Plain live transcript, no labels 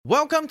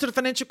Welcome to the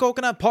Financial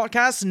Coconut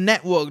Podcast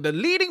Network, the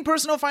leading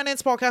personal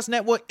finance podcast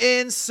network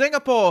in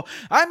Singapore.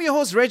 I'm your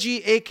host,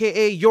 Reggie,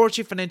 aka your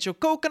Chief Financial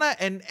Coconut,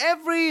 and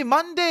every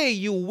Monday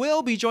you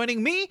will be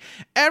joining me,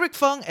 Eric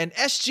Fung, and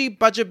SG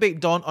Budget Babe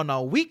Dawn on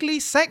our weekly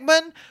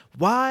segment,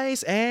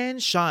 Wise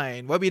and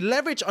Shine, where we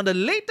leverage on the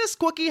latest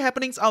quirky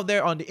happenings out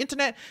there on the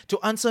internet to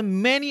answer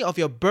many of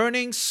your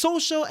burning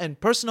social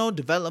and personal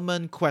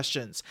development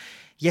questions.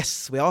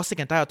 Yes, we're all sick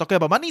and tired of talking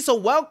about money, so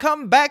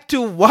welcome back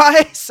to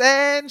Wise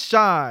and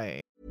Shine.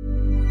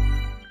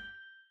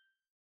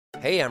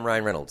 Hey, I'm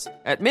Ryan Reynolds.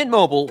 At Mint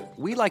Mobile,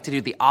 we like to do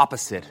the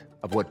opposite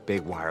of what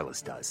Big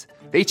Wireless does.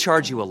 They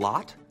charge you a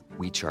lot,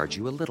 we charge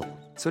you a little.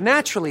 So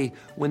naturally,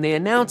 when they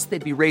announced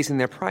they'd be raising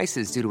their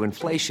prices due to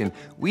inflation,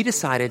 we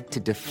decided to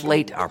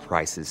deflate our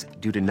prices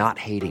due to not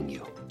hating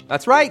you.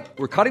 That's right.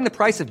 We're cutting the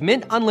price of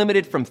Mint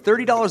Unlimited from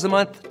 $30 a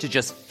month to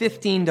just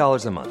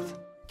 $15 a month.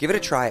 Give it a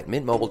try at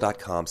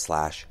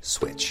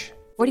mintmobile.com/switch.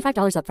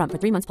 $45 up front for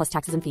 3 months plus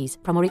taxes and fees.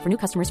 Promo rate for new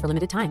customers for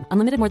limited time.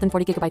 Unlimited more than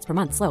 40 gigabytes per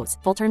month. Slows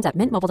full terms at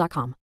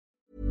mintmobile.com.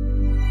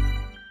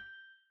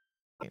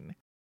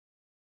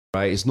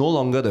 Right, it's no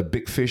longer the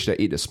big fish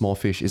that eat the small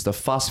fish. It's the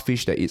fast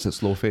fish that eats the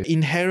slow fish.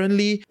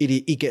 Inherently,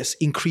 it gets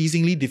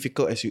increasingly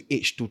difficult as you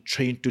age to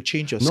change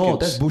your skills. No,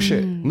 that's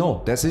bullshit.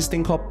 No, there's this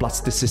thing called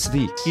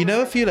plasticity. You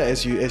never feel like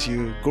as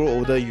you grow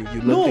older, you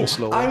learn things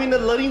slower. I'm in the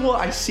learning world.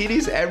 I see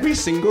this every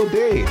single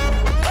day.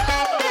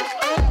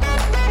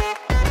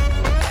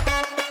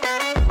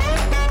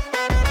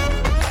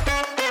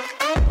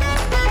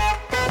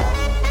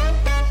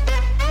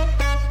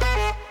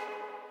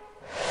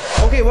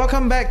 Okay,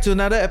 welcome back to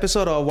another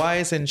episode of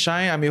Wise and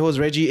Shine. I'm your host,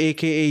 Reggie,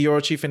 aka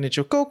your Chief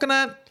Financial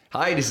Coconut.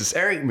 Hi, this is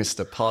Eric,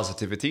 Mr.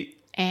 Positivity.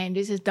 And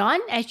this is Dawn,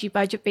 SG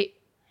Budget Babe.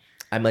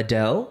 I'm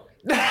Adele.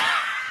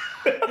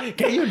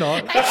 Can you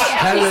not?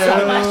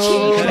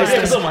 Hello.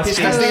 He's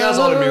testing us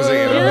all the music,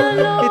 you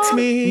know. It's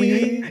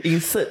me.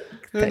 Insert.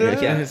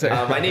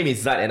 My name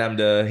is Zad and I'm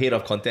the head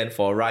of content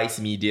for Rise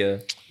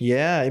Media,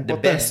 Yeah, the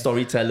important. best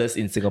storytellers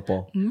in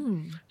Singapore.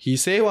 He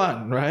say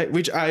one, right?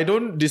 Which I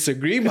don't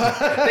disagree, but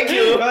Thank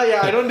you. yeah,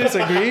 I don't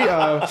disagree.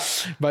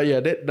 But yeah,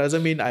 that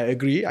doesn't mean I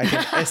agree. I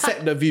can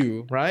accept the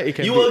view, right? It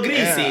can You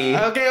agree, see?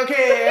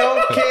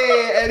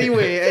 Okay.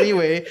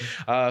 Anyway.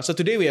 So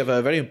today we have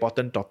a very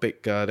important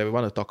topic that we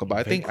want to talk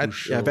about.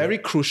 Very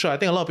crucial. I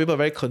think a lot of people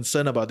are very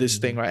concerned about this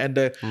thing, right? And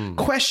the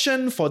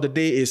question for the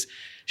day is,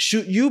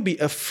 should you be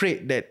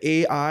afraid that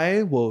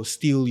AI will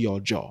steal your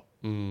job?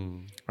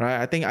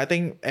 Right, I think,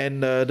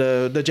 and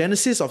the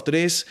genesis of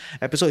today's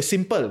episode is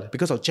simple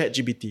because of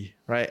ChatGPT.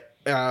 Right,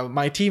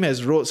 my team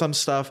has wrote some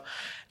stuff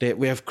that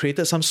we have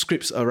created some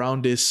scripts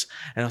around this,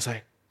 and I was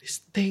like,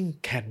 this thing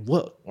can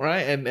work,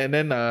 right? And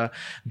then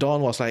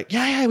Dawn was like,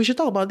 yeah, we should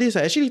talk about this.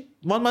 Actually,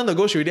 1 month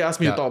ago she already asked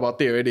me to talk about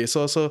it already.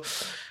 So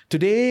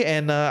today,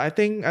 and I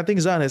think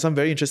Zan has some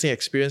very interesting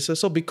experiences.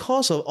 So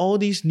because of all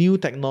these new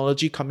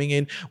technology coming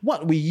in,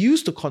 what we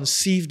used to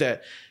conceive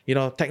that,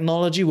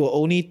 technology will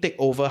only take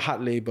over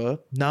hard labor,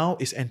 now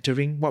is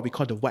entering what we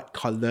call the white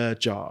collar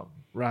job,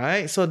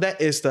 right? So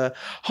that is the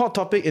hot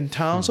topic in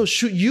town. So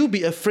should you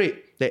be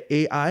afraid that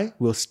AI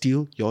will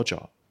steal your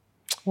job?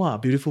 Wow,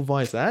 beautiful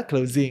voice,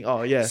 closing.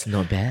 Oh, yeah. It's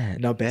not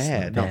bad. Not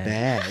bad.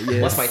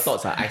 Yes. What's my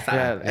thoughts? I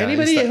start. Yeah.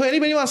 Anybody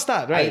want to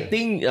start, right? I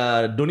think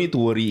don't need to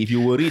worry. If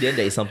you worry, then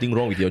there is something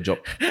wrong with your job.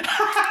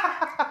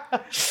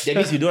 That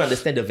means you don't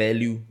understand the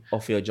value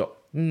of your job.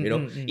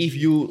 If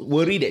you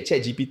worry that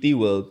ChatGPT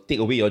will take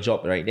away your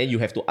job, right? Then you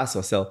have to ask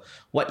yourself,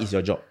 what is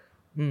your job?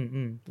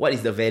 What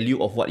is the value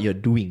of what you're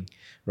doing?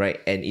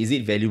 Right? And is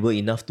it valuable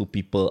enough to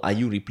people? Are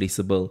you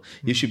replaceable?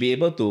 You should be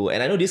able to,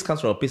 and I know this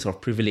comes from a place of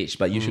privilege,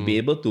 but you should be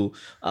able to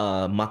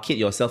market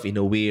yourself in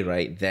a way,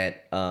 right,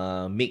 that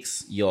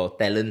makes your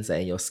talents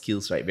and your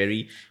skills, right,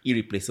 very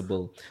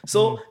irreplaceable.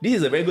 So this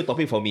is a very good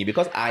topic for me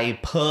because I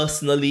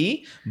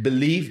personally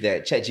believe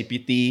that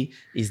ChatGPT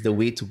is the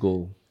way to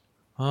go.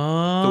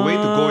 The way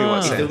to go in what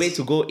It's sense? the way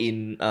to go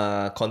in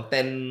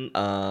content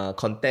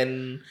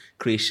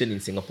creation in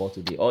Singapore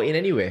today, or in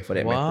anywhere for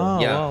that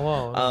matter. Yeah.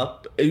 Wow.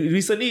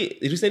 Recently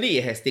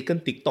it has taken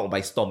TikTok by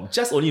storm.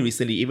 Just only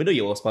recently, even though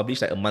it was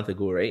published like a month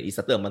ago, right? It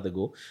started a month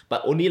ago,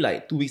 but only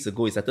like 2 weeks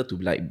ago it started to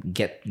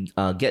get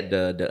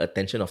the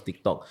attention of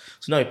TikTok.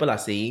 So now people are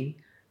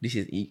saying this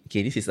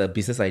is a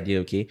business idea.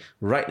 Okay,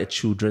 write a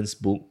children's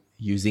book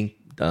using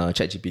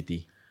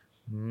ChatGPT.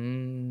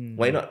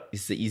 Why not?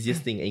 It's the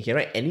easiest thing, and you can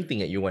write anything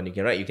that you want.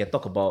 You can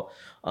talk about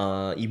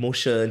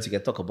emotions, you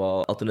can talk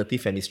about alternative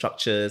family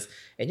structures,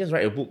 and just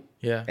write a book.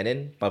 Yeah. And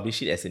then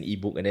publish it as an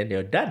ebook, and then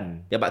they're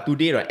done. Yeah, but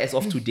today, right, as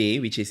of today,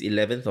 which is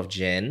 11th of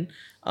Jan,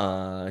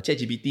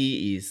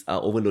 ChatGPT is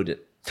overloaded.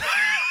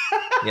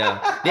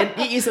 Yeah, then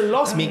it is a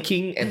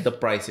loss-making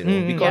enterprise,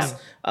 because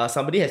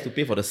somebody has to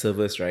pay for the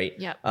servers, right?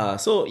 Yep.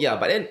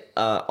 But then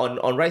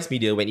on Rise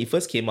Media, when it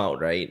first came out,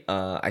 right,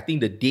 I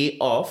think the day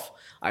off,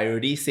 I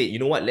already said, you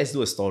know what, let's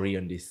do a story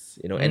on this,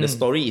 and the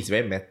story is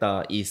very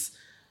meta, is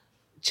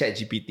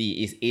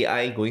ChatGPT, is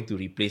AI going to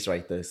replace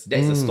writers?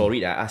 That's the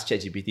story that I asked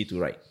ChatGPT to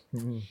write.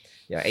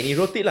 Yeah, and he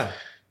wrote it lah.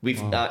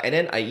 And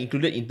then I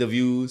included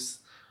interviews,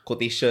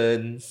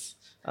 quotations,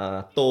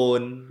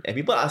 tone. And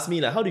people ask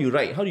me like, how do you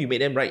write? How do you make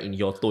them write in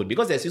your tone?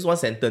 Because there's this one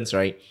sentence,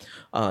 right,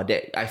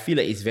 that I feel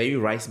like is very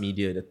rice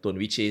media, the tone,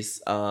 which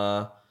is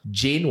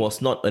Jane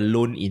was not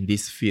alone in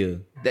this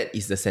fear. That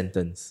is the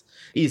sentence.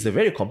 It is a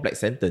very complex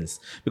sentence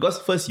because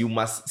first you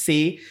must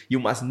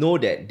know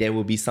that there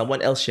will be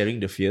someone else sharing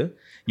the fear.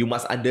 You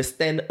must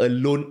understand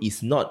alone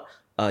is not.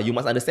 You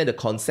must understand the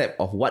concept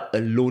of what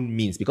alone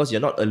means because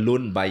you're not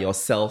alone by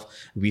yourself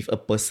with a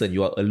person.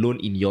 You are alone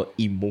in your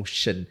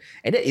emotion.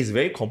 And that is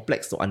very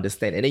complex to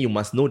understand. And then you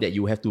must know that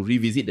you have to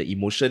revisit the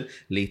emotion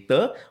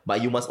later,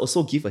 but you must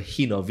also give a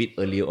hint of it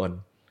earlier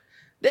on.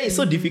 That is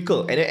so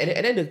difficult. And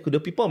then the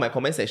people in my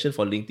comment section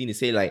for LinkedIn, they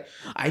say like,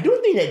 I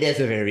don't think that that's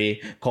a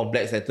very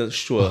complex sentence.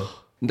 Sure.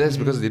 That's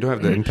because they don't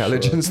have the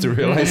intelligence to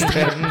realize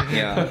that.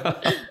 Yeah.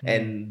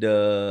 And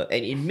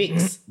it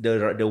makes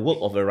the work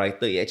of a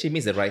writer, it actually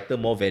makes the writer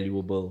more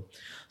valuable.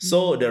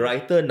 So the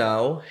writer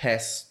now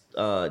has,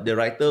 the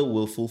writer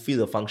will fulfill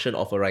the function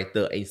of a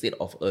writer instead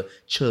of a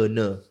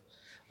churner.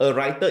 A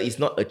writer is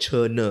not a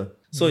churner.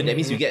 So that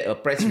means you get a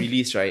press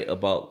release, right?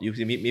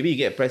 Maybe you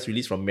get a press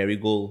release from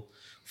Marigold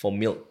for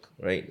milk,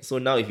 right? So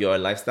now if you're a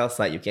lifestyle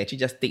site, you can actually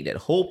just take that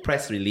whole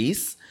press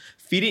release,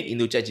 feed it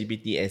into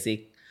ChatGPT and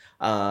say,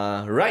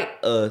 write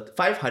a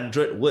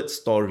 500-word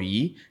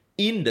story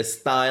in the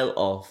style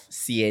of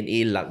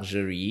CNA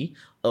Luxury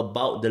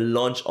about the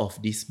launch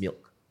of this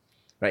milk.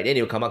 Right? Then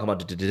it will come out,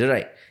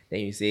 right?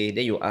 Then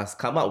you ask,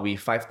 come up with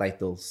 5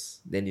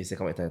 titles. Then you say,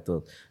 come up with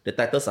title. The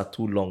titles are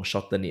too long,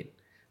 shorten it.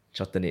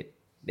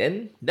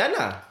 Then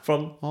done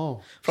from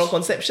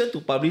conception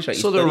to publish, right?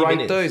 So the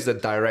writer is the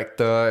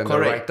director and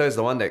Correct. the writer is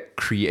the one that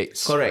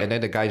creates. Correct. And then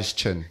the guy is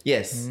churn.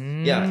 Yes.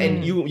 Yeah.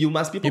 And you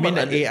must people You mean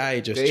must the AI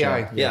just The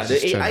AI. churn? Yeah,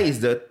 Just the AI churn. is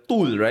the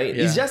tool, right?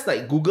 Yeah. It's just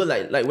like Google,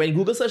 like when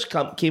Google search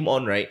came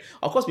on, right?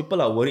 Of course,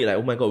 people are worried, like,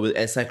 oh my god, will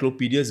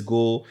encyclopedias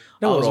go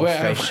That out was of where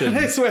fashion?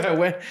 that's where I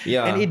went.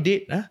 Yeah. And it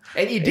did. Huh?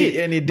 And it did.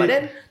 And it did. But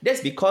then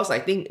that's because I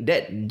think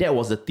that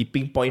was the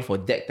tipping point for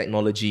that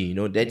technology. You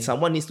know, that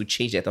someone needs to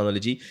change that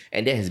technology,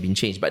 and that has been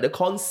changed. But the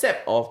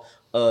concept of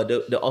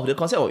the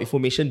concept of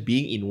information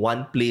being in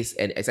one place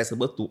and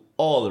accessible to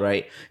all,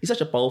 right, is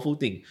such a powerful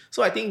thing.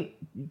 So I think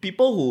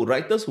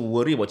writers who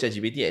worry about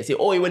ChatGPT and say,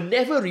 oh, it will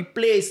never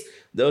replace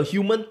the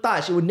human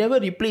touch, it will never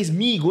replace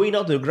me going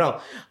down to the ground.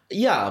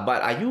 Yeah,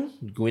 but are you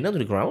going down to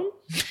the ground?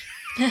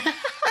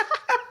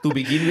 To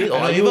begin with, or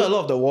And are even you a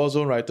lot of the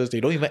Warzone writers, they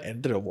don't even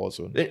enter the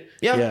Warzone.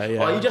 yeah.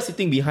 Or are you just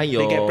sitting behind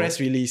your... They get press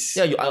release.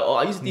 Yeah, or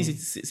are you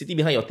sitting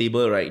behind your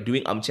table, right,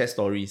 doing armchair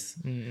stories?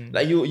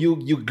 Like you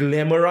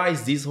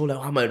glamorize this whole, like,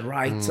 I'm a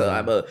writer,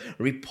 I'm a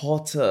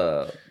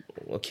reporter.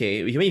 Okay,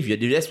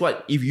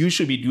 if you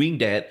should be doing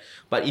that,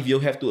 but if you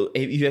have to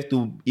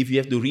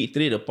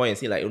reiterate the point and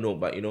say like, oh no,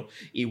 but you know,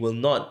 it will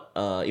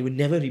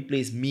never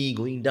replace me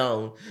going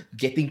down,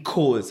 getting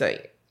cold. It's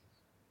like,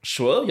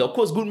 sure, your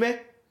code's good, man.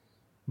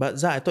 But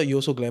Zah, I thought you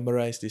also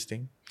glamorized this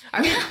thing.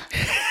 I mean,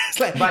 It's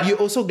like, But- you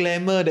also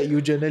glamour that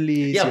you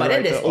journalist. yeah, you but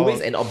then writer, there's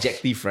always an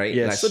objective, right?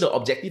 Yes. Like, so the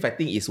objective, I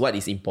think, is what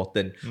is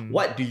important.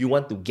 What do you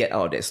want to get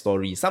out of that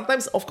story?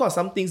 Sometimes, of course,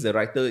 some things the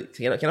writer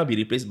cannot be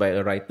replaced by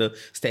a writer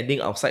standing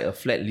outside a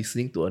flat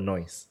listening to a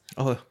noise.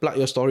 Oh, plug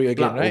your story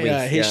again, Plug right? always,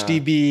 Yeah, yeah.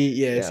 HDB, yes,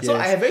 Yeah. yes. So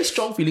I have very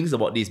strong feelings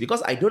about this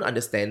because I don't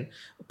understand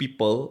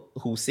people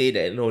who say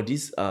that no,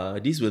 this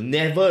will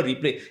never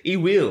replace. It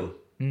will.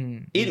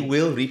 It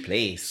will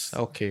replace.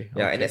 Okay.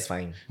 Yeah, okay. and that's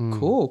fine.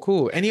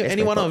 Cool. Any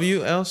my one of thoughts.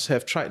 you else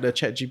have tried the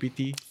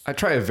ChatGPT? I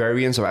tried a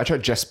variant of it. I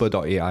tried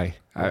Jasper.ai.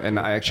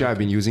 I've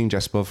been using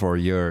Jasper for a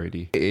year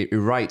already. It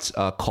writes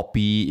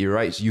copy, it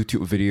writes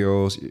YouTube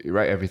videos, it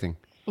writes everything.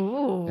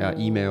 Ooh. Yeah,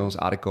 emails,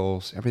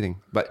 articles, everything.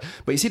 But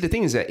you see, the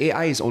thing is that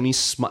AI is only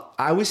smart.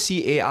 I always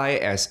see AI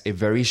as a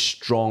very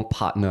strong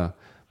partner,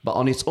 but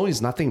on its own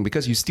it's nothing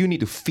because you still need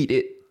to feed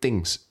it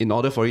things in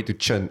order for it to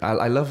churn.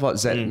 I love what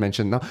Zed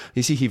mentioned. Now,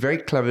 you see, he very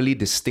cleverly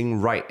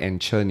distinct write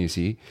and churn, you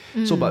see.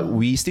 So, but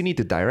we still need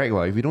to direct.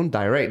 Well, if we don't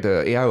direct,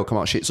 the AI will come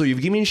out shit. So if you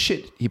give him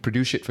shit, he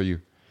produce shit for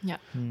you. Yeah.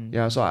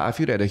 Yeah, so I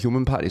feel that the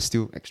human part is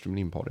still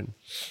extremely important.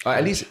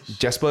 At least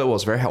Jasper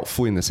was very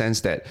helpful in the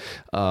sense that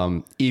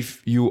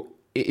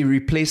it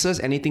replaces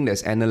anything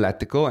that's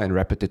analytical and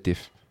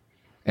repetitive.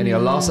 And it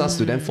allows us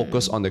to then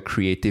focus on the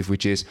creative,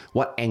 which is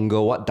what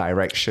angle, what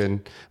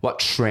direction, what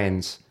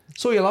trends.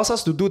 So it allows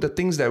us to do the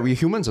things that we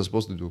humans are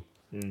supposed to do.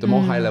 The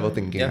more high level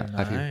thinking, Yeah.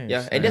 I feel. Nice.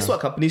 Yeah, and that's what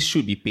companies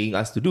should be paying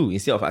us to do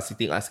instead of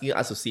asking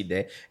us to sit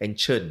there and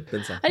churn.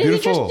 Turns out. And it's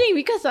Beautiful. interesting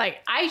because like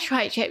I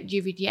tried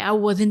ChatGPT, I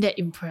wasn't that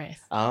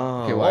impressed.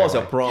 Okay, why? what was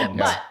your prompt?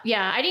 But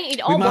yeah, I think it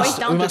We all boils must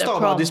down to talk the about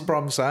prompt. this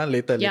prompts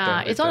later.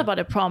 Yeah, it's all later. about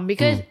the prompt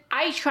because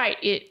I tried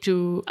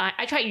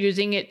I tried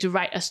using it to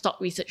write a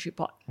stock research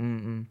report.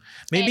 Maybe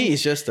and-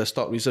 it's just the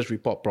stock research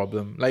report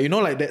problem. Like, you know,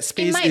 like that It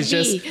space might is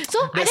be. just... So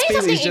I that think space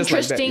something is just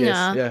like that. interesting.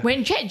 Yes, yeah.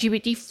 When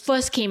ChatGPT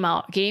first came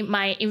out, okay,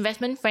 my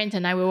investment friends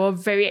and I we were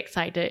very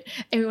excited.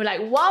 And we were like,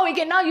 wow, we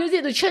can now use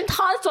it to churn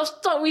tons of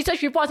stock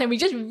research reports and we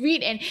just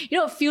read and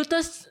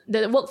filters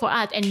the work for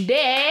us. And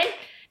then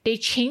they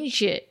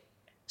changed it.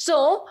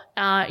 So,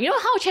 you know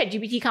how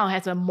ChatGPT kind of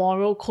has a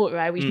moral code,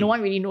 right? Which no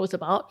one really knows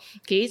about.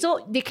 Okay,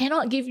 so they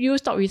cannot give you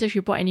stock research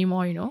report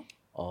anymore, you know?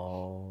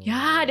 Oh.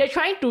 Yeah, they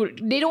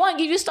don't want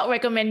to give you stock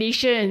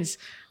recommendations.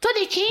 So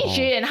they changed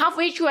it, and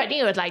halfway through, I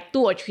think it was like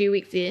 2 or 3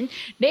 weeks in,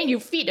 then you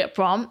feed the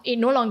prompt, it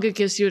no longer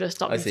gives you the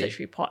stock research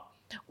report.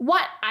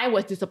 What I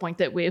was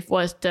disappointed with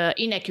was the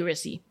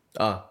inaccuracy.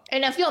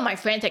 And a few of my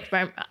friends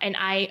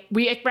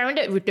we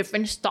experimented with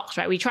different stocks,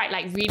 right? We tried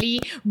like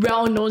really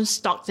well-known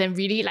stocks and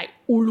really like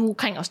ulu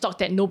kind of stocks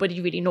that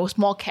nobody really knows,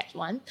 small cap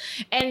ones.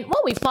 And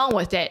what we found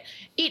was that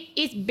it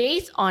is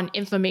based on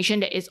information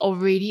that is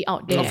already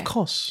out there. Of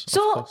course.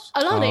 So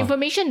a lot of the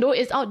information though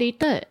is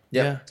outdated.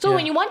 So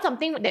when you want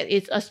something that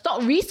is a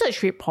stock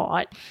research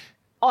report,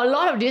 a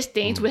lot of these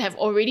things would have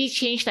already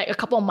changed like a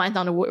couple of months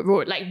down the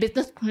road, like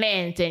business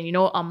plans and, you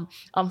know,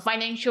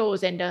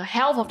 financials and the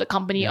health of the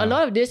company. A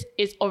lot of this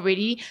is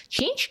already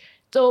changed.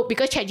 So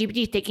because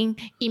ChatGPT is taking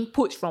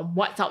inputs from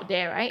what's out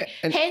there, right?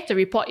 Hence the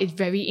report is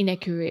very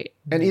inaccurate.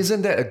 And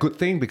isn't that a good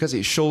thing? Because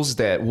it shows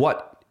that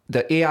what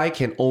the AI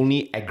can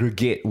only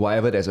aggregate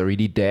whatever that's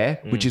already there,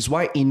 which is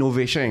why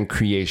innovation and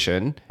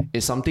creation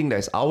is something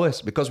that's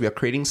ours, because we are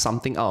creating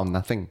something out of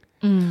nothing.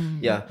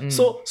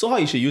 So how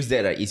you should use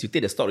that, right, is you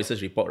take the stock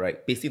research report,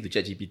 right, paste it to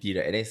ChatGPT,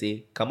 right, and then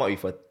say, come up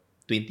with a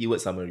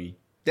 20-word summary.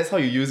 That's how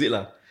you use it,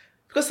 lah.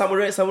 Because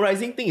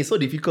summarizing thing is so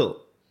difficult.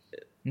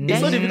 It's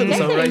so difficult to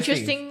summarize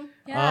things.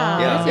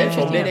 Then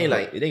from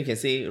there, then you can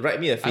say, write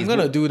me a Facebook. I'm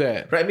gonna do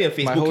that. Write me a My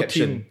Facebook whole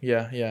caption.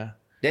 team.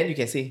 Then you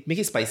can say, make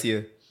it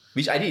spicier.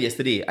 Which I did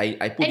yesterday.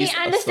 I put And this it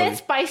understands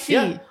story. spicy.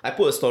 Yeah, I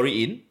put a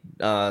story in,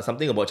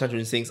 something about Chan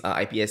Chun Sing's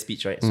IPS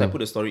speech, right? So I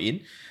put a story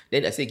in.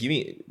 Then I say,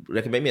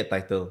 recommend me a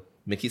title,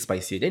 make it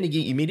spicier. Then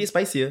he made it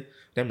spicier.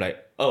 Then I'm like,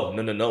 oh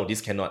no,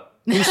 this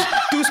cannot.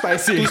 Too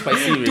spicy. Too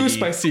spicy already. Too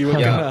spicy.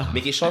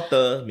 Make it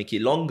shorter, make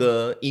it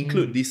longer,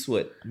 include this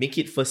word, make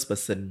it first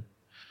person.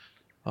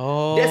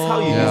 Oh. That's how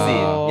you use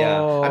it.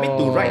 I mean,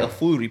 to write a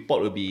full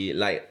report would be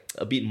like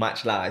a bit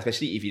much lah,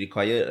 especially if you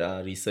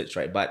require research,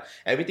 right? But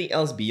everything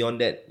else beyond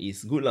that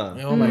is good lah.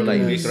 Oh my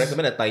like goodness. you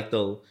recommend a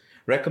title,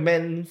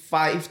 recommend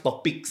 5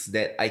 topics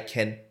that I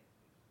can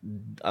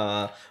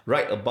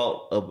write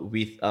about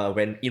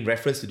when in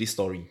reference to this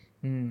story.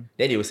 Then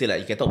they will say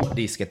like, you can talk about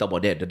this, you can talk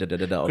about that,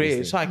 all these Great.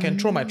 things. So I can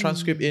throw my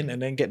transcript in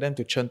and then get them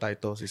to churn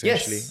titles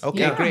essentially. Yes. Okay,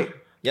 Yeah. great.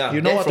 Yeah,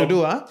 You know then what to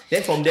do, huh?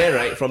 Then from there,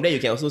 right? From there, you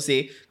can also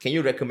say, can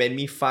you recommend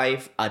me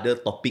 5 other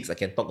topics I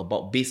can talk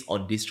about based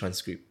on this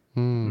transcript?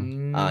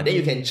 Then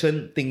you can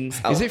churn things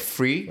out. Is it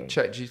free?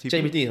 ChatGPT?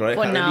 ChatGPT, right?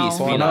 For Currently now. it's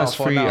For free now, now. it's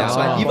for free, now. yeah.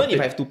 But even if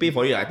I have to pay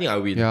for it, I think I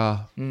will.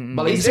 Yeah.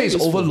 But like you It's say, very it's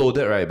useful.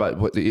 overloaded, right?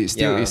 But it's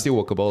still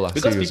workable. Lah,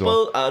 Because still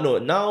usable. people,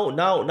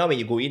 now when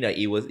you go in,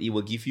 it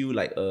will give you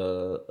like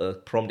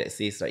a prompt that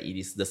says like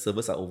the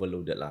servers are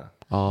overloaded lah.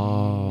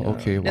 Oh,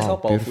 okay. That's Wow, how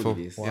powerful beautiful.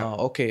 it is. Wow.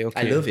 Okay.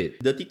 I love it.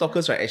 The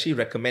TikTokers, right, actually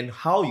recommend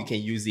how you can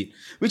use it,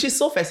 which is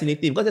so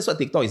fascinating because that's what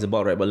TikTok is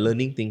about, right? But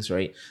learning things,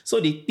 right? So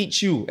they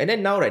teach you. And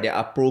then now, right, there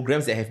are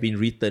programs that have been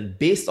written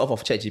based off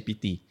of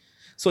ChatGPT.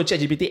 So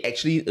ChatGPT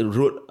actually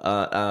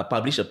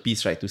published a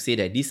piece, right, to say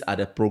that these are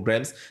the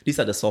programs, these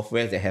are the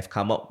softwares that have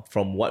come up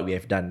from what we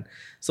have done.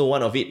 So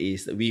one of it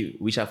is,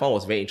 which I found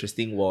was very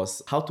interesting,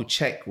 was how to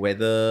check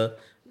whether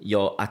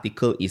your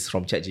article is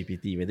from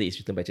ChatGPT, whether it's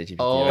written by ChatGPT.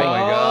 Oh right? my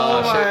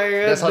gosh.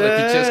 That's how the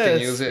teachers can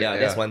goodness. use it. Yeah,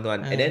 that's one.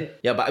 And then,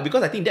 but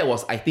because I think that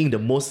was, the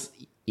most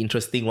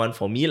interesting one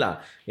for me lah.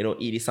 You know,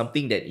 it is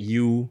something that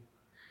you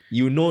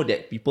know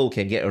that people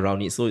can get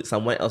around it. So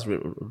someone else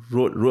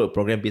wrote a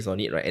program based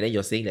on it, right? And then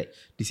you're saying like,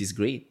 this is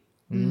great.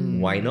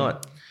 Why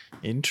not?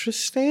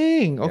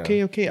 Interesting.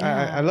 Okay.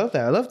 I love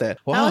that.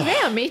 Wow. I was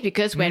very amazed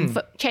because when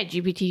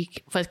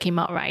ChatGPT first came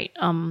out, right,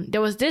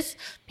 there was this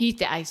piece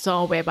that I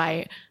saw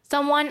whereby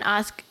someone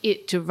asked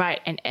it to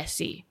write an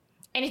essay.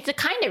 And it's the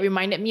kind that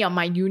reminded me of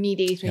my uni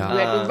days when you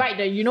had to write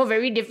the,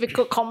 very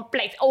difficult,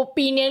 complex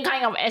opinion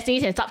kind of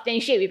essays and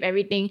substantiate with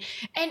everything.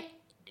 And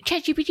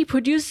ChatGPT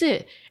produced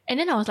it. And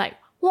then I was like,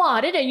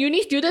 wow, then the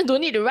uni students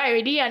don't need to write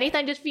already. Next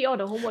time just feed all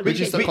the homework. Which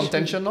is the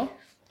contention, no?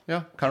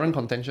 Yeah, current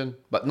contention.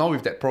 But now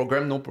with that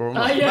program, no problem.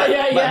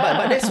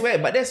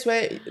 But that's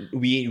where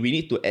we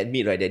need to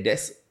admit, right,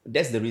 that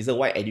that's the reason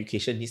why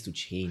education needs to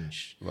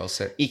change. Well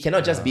said. It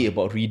cannot just be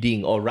about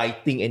reading or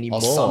writing anymore.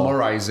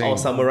 Or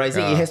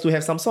summarizing. It has to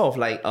have some sort of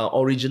like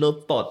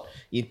original thought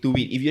into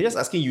it. If you're just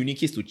asking uni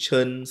kids to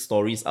churn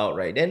stories out,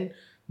 right, then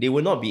they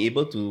will not be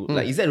able to,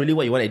 like, is that really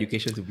what you want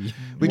education to be?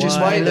 Which is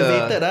why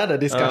elevated the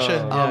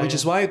discussion. which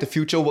is why the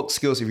future work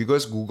skills, if you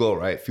guys Google,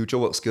 right, future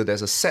work skill,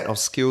 there's a set of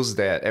skills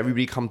that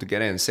everybody come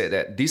together and said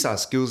that these are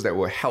skills that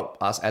will help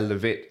us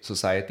elevate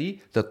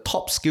society. The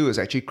top skill is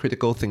actually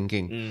critical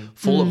thinking,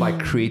 followed by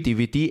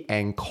creativity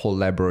and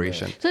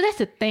collaboration. So that's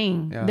the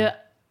thing. The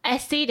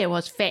essay that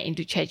was fed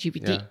into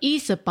ChatGPT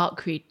is about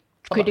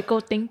critical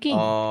thinking.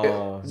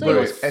 Oh. So it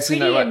was as in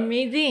pretty like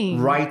amazing.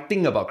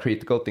 Writing about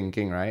critical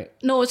thinking, right?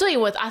 No, so it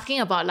was asking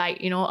about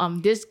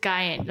this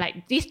guy and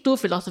like these two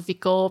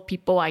philosophical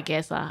people, I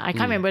guess. I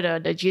can't remember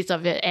the gist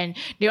of it. And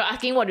they were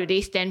asking what do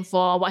they stand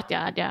for, what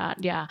their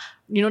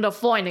the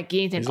for and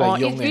against and It's like all.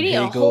 Jung It's and really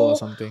a Hegel or whole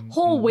something.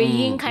 whole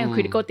weighing kind of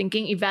critical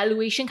thinking,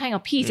 evaluation kind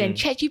of piece. And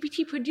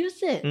ChatGPT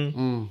produced it.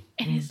 And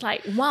it's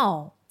like,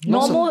 wow.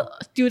 Normal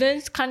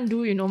students can't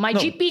do, my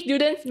GP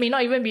students may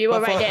not even be able to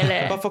write that.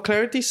 leh. But for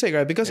clarity's sake,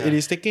 right, because it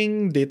is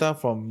taking data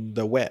from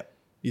the web,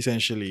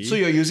 essentially. So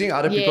you're using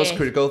other people's Yes,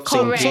 critical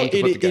correct. thinking So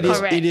to put together.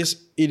 Correct.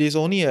 it is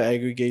only an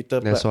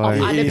aggregator. That's but why-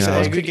 it Of is other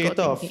an people's aggregator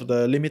critical of thinking.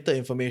 the limited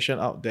information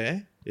out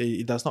there.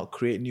 It does not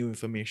create new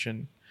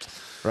information,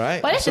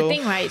 right? But that's the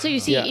thing, right? So you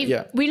see, if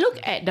yeah. we look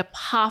at the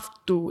path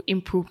to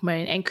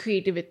improvement and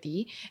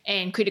creativity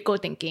and critical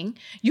thinking,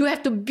 you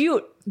have to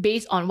build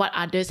based on what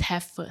others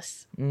have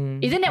first.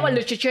 Isn't that what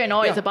literature and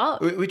all is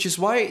about? Which is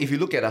why if you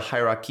look at a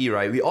hierarchy,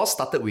 right, we all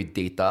started with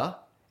data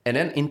and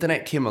then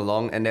internet came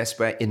along and that's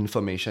where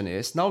information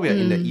is. Now we are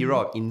in the era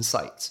of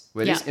insights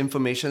where these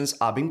informations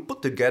are being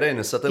put together in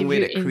a certain Give way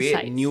you that create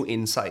insights. new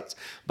insights.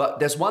 But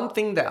there's one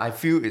thing that I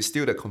feel is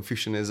still the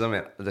Confucianism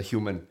and the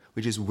human,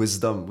 which is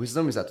wisdom.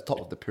 Wisdom is at the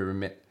top of the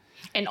pyramid.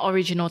 An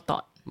original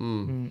thought.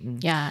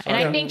 Yeah, and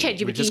I think we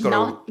ChatGPT just is gotta-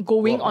 now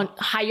going on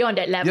higher on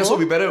that level. Yeah, so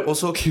we better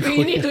also keep we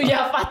going. need to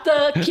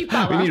faster keep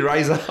up. We need to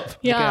rise up.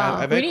 Yeah, Okay, I'm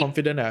we very need-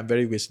 confident that I'm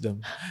very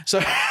wisdom. So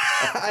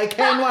I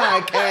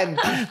can.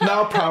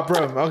 No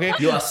problem. Okay.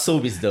 You are so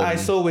wisdom. I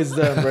saw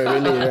wisdom,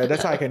 right? Really, right?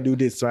 That's how I can do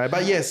this, right?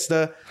 But yes,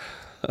 the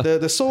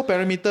sole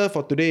parameter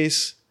for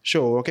today's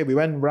show, okay, we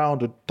went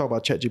round to talk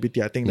about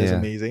ChatGPT. I think that's Yeah.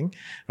 amazing,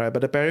 right?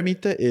 But the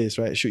parameter is,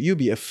 right, should you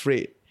be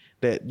afraid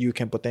that you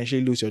can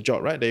potentially lose your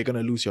job, right? That you're going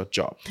to lose your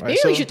job, right? Maybe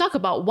we should talk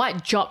about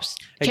what jobs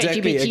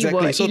ChatGPT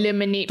will So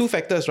eliminate. two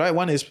factors, right?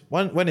 One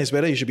is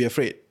whether you should be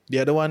afraid. The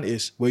other one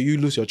is will you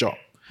lose your job?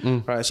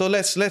 Right. So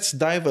let's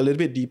dive a little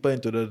bit deeper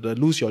into the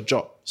lose your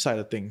job side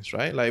of things,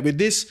 right? Like with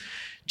this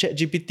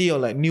ChatGPT or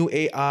like new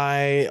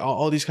AI or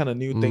all these kind of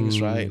new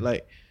things, right?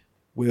 Like,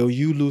 will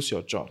you lose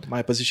your job?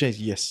 My position is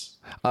yes.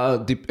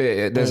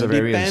 There's a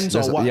variance. Depends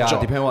on what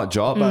job. Depends on what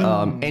job.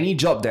 But any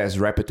job that is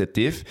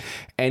repetitive,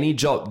 any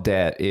job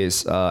that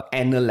is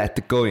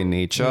analytical in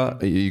nature,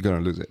 you're gonna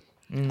lose it.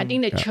 I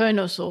think the churn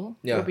also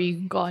Yeah. will be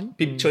gone.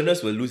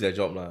 Churners will lose their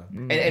job.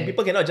 And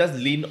people cannot just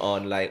lean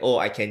on like, oh,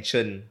 I can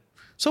churn.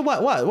 So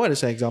what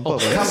is an example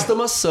of that?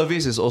 Customer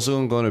service is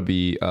also going to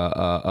be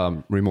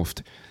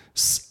removed.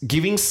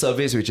 Giving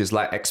service, which is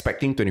like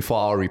expecting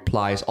 24-hour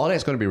replies, all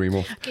that's going to be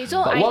removed. Okay,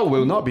 so but what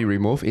will not be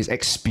removed is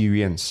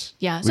experience.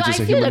 Yeah, so which I is a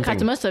feel the human thing.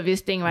 customer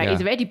service thing, right, Yeah.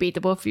 is a very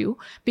debatable view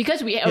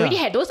because we already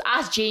had those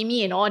Ask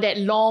Jamie and all that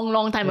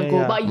long time ago.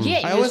 Yeah. But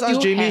yet, I you always still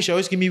ask Jamie, have- she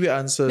always give me weird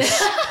answers.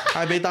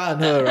 I beta on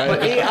her, right?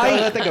 But AI,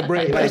 Tell her take a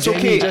break. but Like, it's Jamie,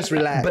 okay. just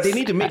relax. But they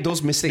need to make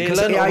those mistakes They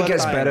because learn AI over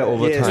gets time. better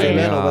over Yes, time. they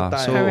learn Yeah. over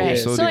time. So, Correct.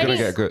 so So they're I gonna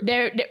think get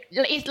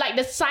good. it's like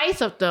the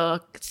size of the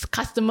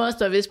customer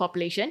service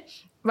population.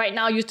 Right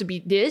now used to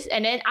be this,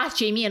 and then Ask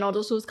Jamie and all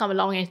those tools come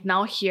along and it's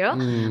now here.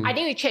 I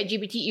think with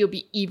ChatGPT it will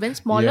be even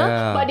smaller,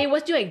 Yeah. but they will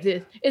still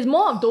exist. It's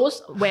more of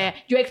those where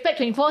you expect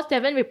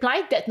 24/7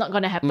 reply. That's not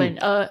gonna happen.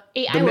 AI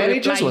The will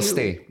managers reply will you.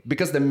 stay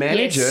because the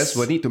managers Yes.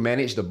 will need to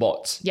manage the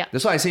bots. Yeah.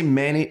 That's why I say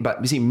manage.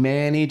 But you see,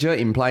 manager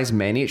implies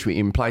manage, which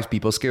implies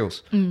people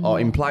skills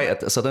or imply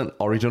a certain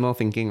original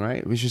thinking,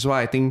 right? Which is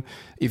why I think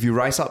if you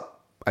rise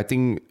up, I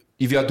think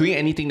if you are doing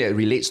anything that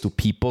relates to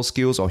people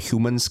skills or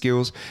human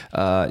skills,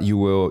 you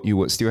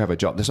would still have a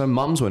job. That's why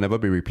moms will never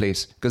be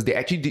replaced because they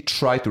actually did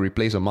try to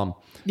replace a mom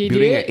They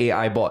building did? an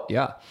AI bot.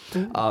 Yeah,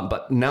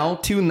 but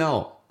till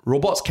now,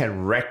 robots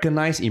can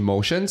recognize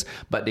emotions,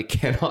 but they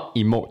cannot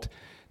emote.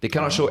 They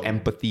cannot show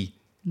empathy.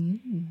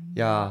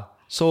 Yeah.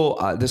 So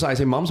that's why I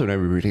say moms will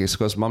never be replaced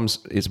because moms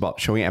is about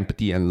showing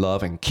empathy and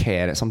love and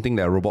care. That's something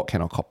that a robot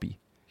cannot copy.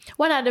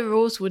 What other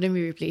roles wouldn't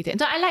be replaced? And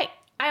so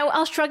I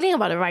was struggling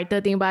about the writer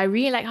thing, but I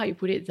really like how you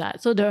put it,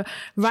 Zat. So the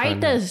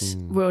writers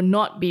will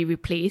not be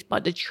replaced,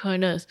 but the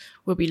churners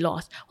will be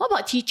lost. What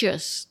about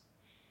teachers?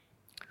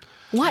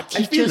 What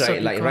I feel teachers will right,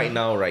 be like gone? right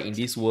now, right, in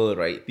this world,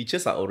 right,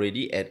 teachers are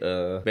already at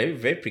a very,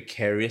 very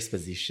precarious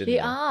position. They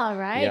are,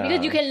 right? Yeah.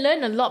 Because you can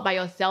learn a lot by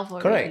yourself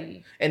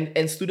already. Correct.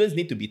 And students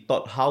need to be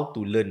taught how to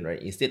learn, right,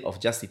 instead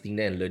of just sitting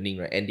there and learning,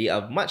 right? And they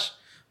are much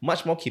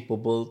more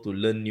capable to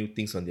learn new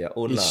things on their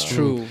own. It's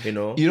true. You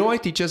know? You know why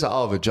teachers are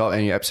out of a job?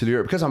 And you're absolutely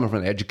right. Because I'm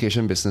from the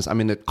education business. I'm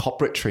in the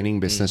corporate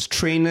training business.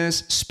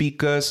 Trainers,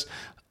 speakers,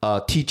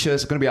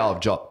 teachers are going to be out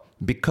of job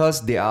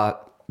because they are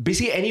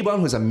basically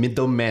anyone who's a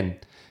middleman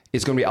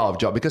is going to be out of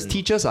job because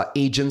teachers are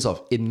agents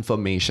of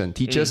information.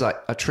 Teachers are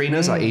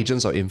trainers are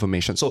agents of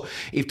information. So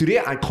if today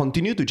I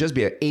continue to just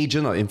be an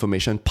agent of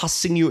information,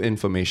 passing you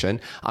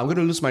information, I'm going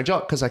to lose my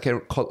job because I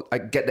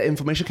get the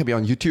information can be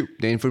on YouTube,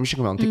 the information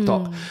can be on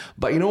TikTok.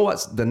 But you know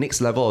what's the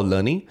next level of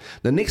learning?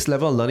 The next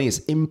level of learning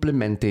is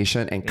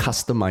implementation and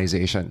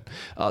customization.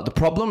 The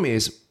problem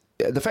is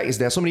the fact is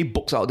there are so many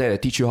books out there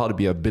that teach you how to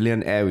be a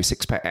billionaire with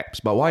six-pack abs.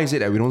 But why is it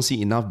that we don't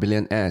see enough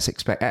billionaire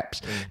six-pack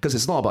abs? Because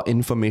it's not about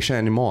information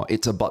anymore.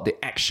 It's about the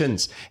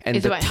actions. And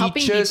It's the about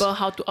helping teachers people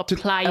how to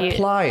apply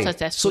it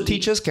successfully. So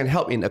teachers can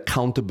help in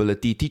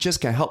accountability. Teachers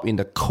can help in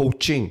the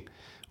coaching,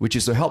 which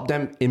is to help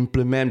them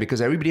implement, because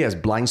everybody has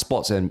blind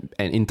spots and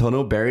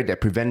internal barrier that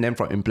prevent them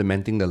from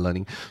implementing the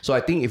learning. So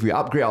I think if we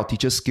upgrade our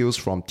teachers' skills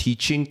from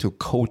teaching to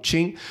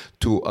coaching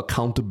to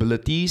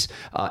accountabilities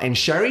and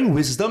sharing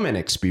wisdom and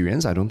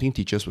experience, I don't think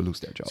teachers will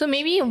lose their job. So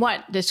maybe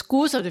what the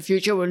schools of the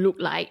future will look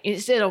like,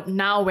 instead of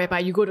now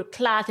whereby you go to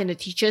class and the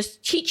teachers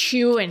teach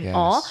you and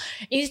all,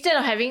 instead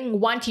of having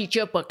one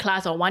teacher per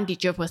class or one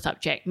teacher per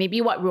subject,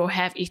 maybe what we'll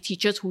have is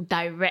teachers who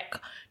direct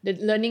the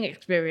learning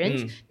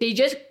experience. They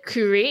just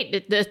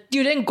curate, the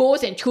student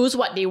goes and choose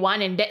what they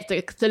want, and that's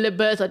the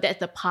syllabus or that's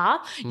the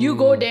path. You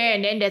go there,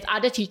 and then there's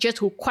other teachers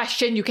who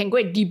question. You can go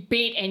and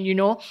debate and,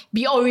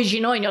 be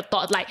original in your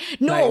thoughts. Like,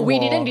 no, we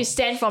didn't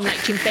descend from like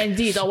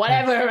chimpanzees or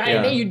whatever, right?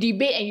 And then you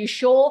debate and you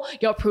show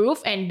your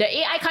proof, and the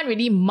AI can't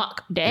really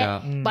mark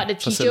that, but the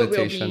teacher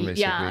will be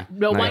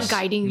the one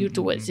guiding you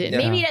towards it.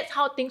 Maybe that's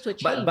how things will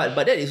change. But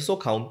that is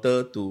also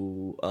counter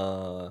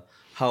to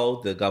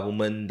how the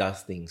government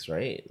does things,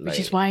 right? Which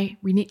is why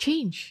we need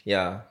change.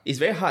 Yeah, it's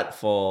very hard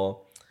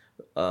for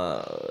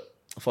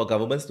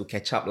governments to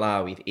catch up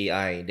with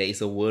AI. There is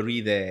a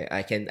worry there.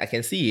 I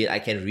can see it. I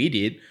can read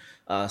it.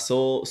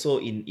 So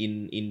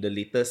in the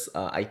latest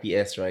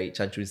IPS, right,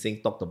 Chan Chun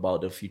Sing talked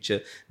about the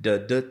future,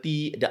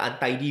 the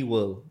untidy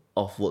world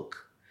of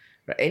work.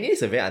 Right? And it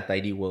is a very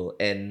untidy world.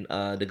 And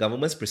the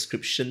government's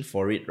prescription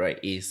for it, right,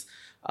 is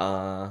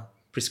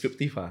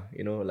prescriptive,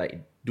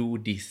 like do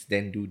this,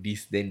 then do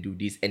this, then do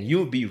this, and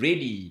you'll be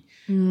ready.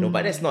 No,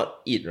 but that's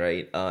not it,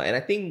 right? And I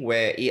think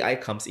where AI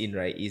comes in,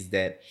 right, is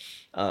that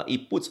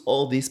it puts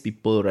all these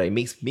people, right,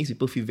 makes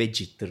people feel very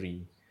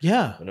jittery.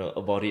 Yeah.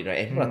 About it, right?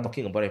 And people are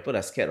talking about it, people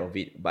are scared of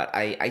it. But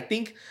I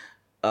think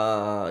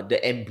the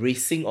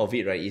embracing of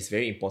it, right, is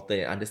very important,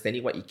 and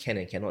understanding what it can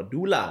and cannot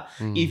do lah.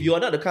 If you are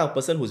not the kind of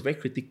person who's very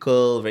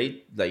critical,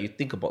 very like you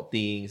think about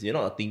things, you're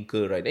not a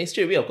thinker, right, then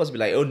straight away of course be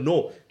like, oh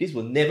no, this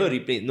will never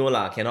replace. No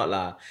lah, cannot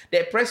lah.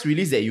 That press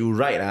release that you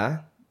write,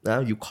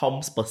 you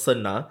comms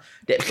person,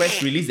 that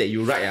press release that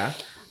you write,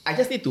 I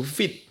just need to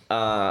feed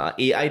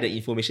AI the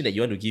information that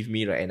you want to give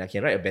me, right, and I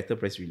can write a better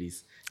press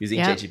release using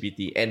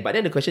ChatGPT. But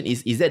then the question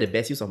is that the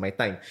best use of my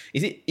time?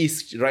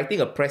 Is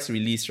writing a press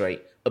release,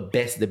 right,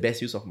 the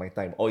best use of my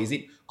time, or is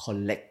it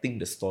collecting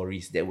the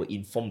stories that will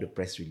inform the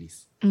press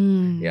release?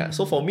 Yeah.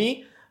 So for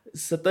me,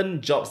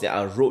 certain jobs that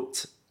are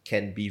rote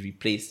can be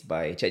replaced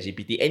by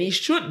ChatGPT, and it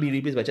should be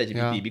replaced by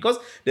ChatGPT because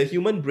the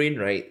human brain,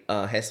 right,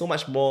 has so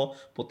much more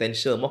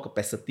potential, more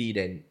capacity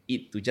than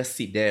it to just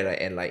sit there, right,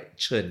 and like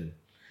churn.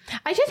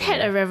 I just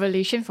had a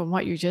revelation from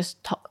what you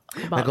just talked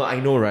about. My God, I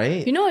know,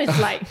 right? It's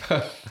like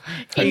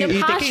in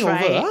the past,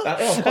 right?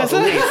 Of course,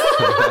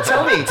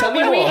 always. Tell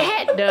me When more. we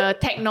had the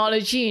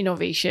technology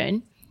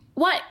innovation,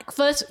 what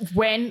first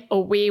went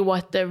away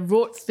was the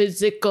rote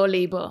physical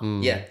labor.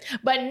 Yeah.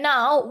 But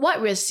now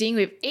what we're seeing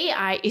with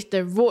AI is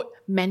the rote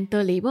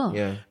mental labor.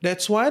 Yeah.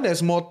 That's why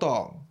there's more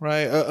talk,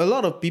 right? A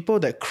lot of people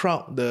that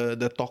crowd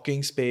the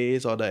talking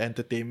space or the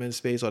entertainment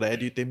space or the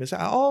edutainment space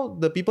are all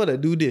the people that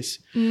do this.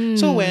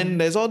 So when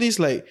there's all these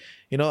like,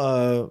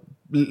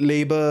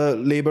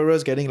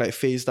 laborers getting like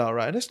phased out,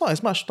 right? There's not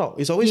as much talk.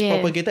 It's always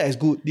propagated as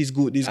good, this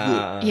good, this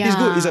good. This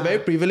good is a very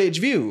privileged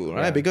view,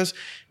 right? Because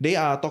they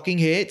are talking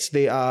heads,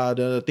 they are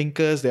the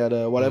thinkers, they are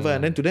the whatever,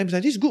 and then to them it's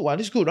like, this is good one,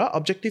 this is good, right?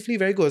 Objectively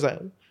very good. It's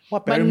like,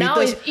 what parameters? But now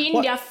it's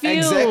in their field.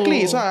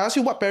 Exactly. So I ask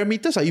you, what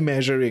parameters are you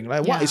measuring?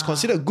 Like what is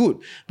considered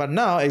good? But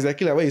now,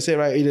 exactly like what you say,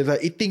 right? It is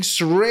like eating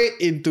straight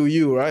into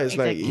you, right? It's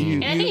like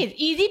and I think it's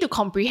easy to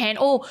comprehend.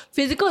 Oh,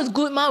 physical is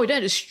good, ma. We don't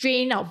have to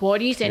strain our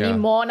bodies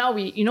anymore. Now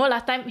we,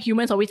 last time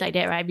humans always like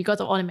that, right? Because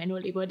of all the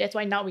manual labor. That's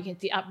why now we can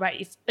sit upright.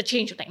 It's a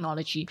change of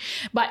technology.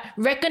 But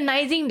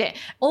recognizing that,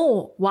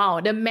 oh wow,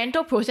 the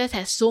mental process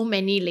has so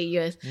many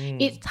layers.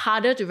 It's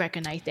harder to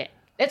recognize that.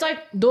 That's why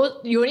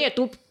you only have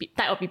two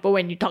type of people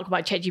when you talk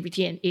about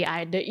ChatGPT and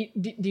AI. The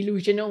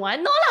delusional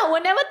one, no lah,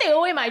 will never take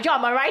away my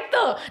job. I'm a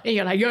writer. Then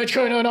you're like, you're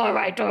sure not a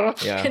writer.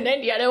 Yeah. And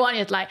then the other one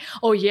is like,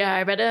 oh yeah,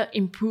 I better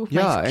improve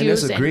my skills and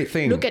that's a great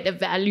thing. Look at the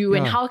value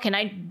and how can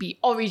I be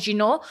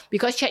original,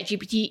 because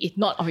ChatGPT is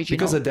not original.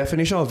 Because the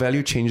definition of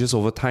value changes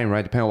over time,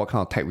 right? Depending on what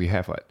kind of tech we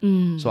have, right?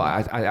 So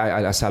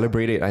I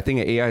celebrate it. I think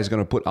AI is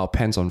going to put our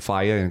pants on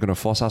fire and going to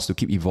force us to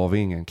keep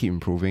evolving and keep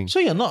improving. So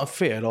you're not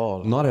afraid at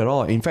all? Not at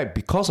all. In fact,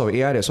 because of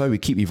AI, that's why we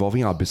keep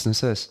evolving our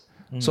businesses.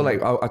 So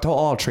like I tell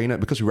all our trainers,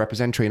 because we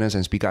represent trainers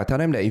and speakers, I tell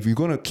them that if you're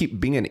going to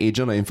keep being an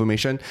agent of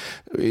information,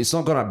 it's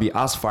not going to be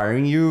us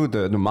firing you,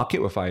 the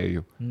market will fire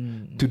you.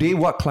 Today,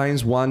 what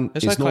clients want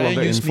is no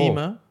longer info.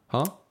 Me,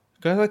 huh?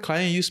 Because the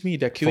client use me,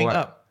 they're queuing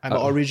up. I'm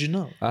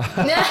original. Right.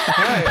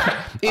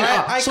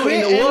 I so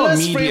create in the world of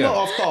endless media, framework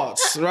of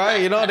thoughts,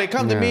 right? They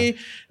come to me,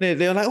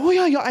 they're like, oh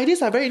yeah, your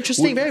ideas are very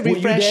interesting, very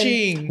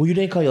refreshing. Would you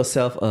then call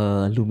yourself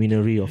a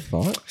luminary of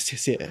thought?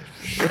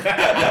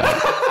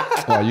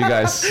 Wow, you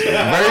guys,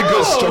 very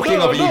good stroking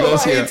of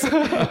egos here.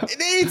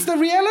 It's the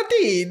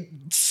reality.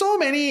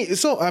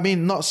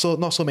 Not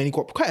so many,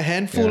 quite a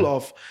handful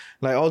of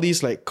like all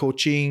these like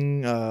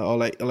coaching or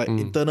like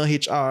internal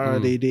HR.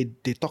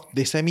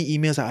 They send me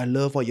emails like, I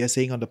love what you're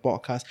saying on the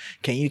podcast.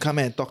 Can you come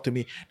and talk to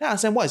me? Then I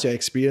ask them, what's your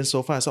experience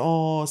so far? I said,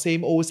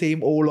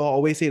 same old law,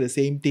 always say the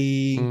same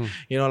thing.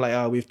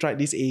 We've tried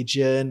this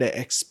agent, they're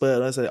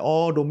expert. I said,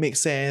 don't make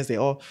sense. They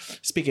all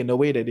speak in the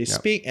way that they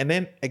speak. And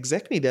then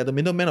exactly, they're the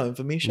middleman of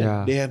information.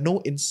 Yeah. They have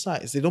no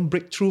insights. They don't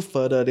break through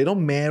further. They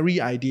don't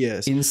marry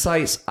ideas.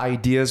 Insights,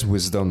 ideas,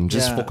 wisdom.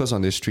 Just focus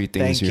on these three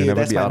things. Thank you. Never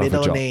That's be my out of a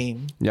middle job.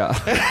 name. Yeah.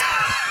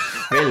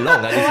 Very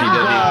long, this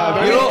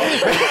middle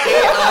name.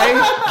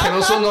 AI can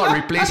also not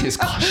replace his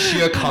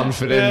sheer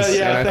confidence.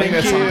 And I think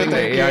that's something that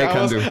AI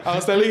can do. I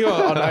was telling you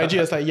on IG,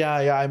 it's like,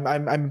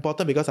 I'm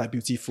important because I'm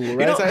beautiful,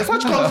 right? It's like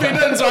such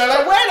confidence, right?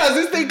 Like, where does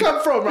this thing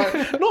come from,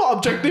 right? No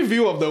objective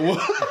view of the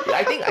world.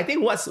 I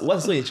think what's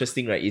so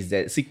interesting, right, is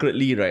that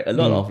secretly, right, a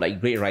lot of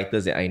like great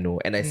writers that I know,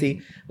 and I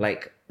say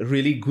like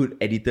really good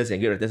editors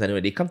and great writers I know,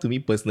 they come to me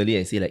personally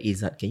and say like,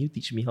 Izzat, can you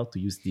teach me how to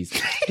use this?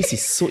 This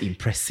is so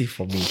impressive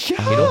for me.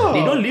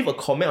 They don't leave a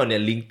comment on their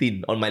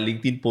LinkedIn, on my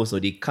LinkedIn post, or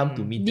they come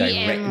to me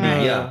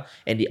directly,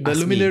 and they ask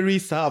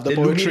luminaries of the the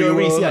poetry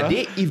luminaries, world.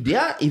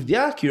 if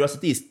their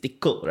curiosity is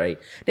tickled, right,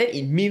 then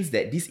it means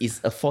that this is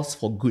a force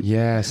for good.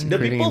 Yes, the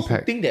creating people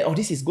impact. who think that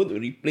this is going to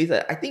replace,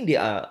 I think they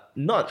are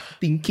not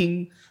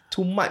thinking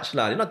too much,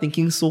 They're not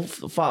thinking so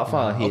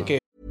far ahead. Okay.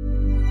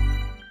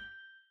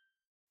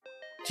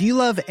 Do you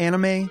love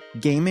anime,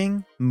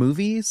 gaming,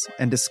 movies,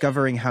 and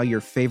discovering how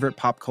your favorite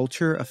pop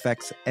culture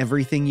affects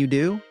everything you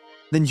do?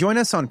 Then join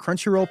us on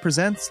Crunchyroll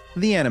Presents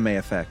The Anime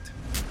Effect.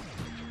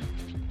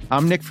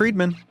 I'm Nick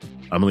Friedman.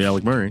 I'm Lee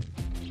Alec Murray.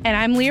 And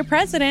I'm Leah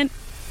President.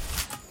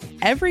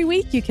 Every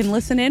week you can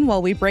listen in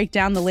while we break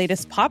down the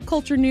latest pop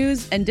culture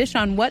news and dish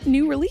on what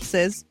new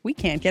releases we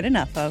can't get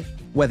enough of.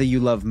 Whether you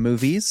love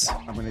movies,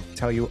 I'm going to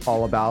tell you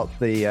all about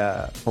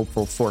the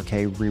hopeful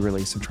 4K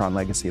re-release of Tron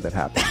Legacy that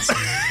happens.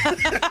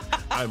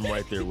 I'm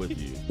right there with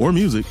you. Or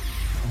music.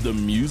 The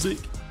music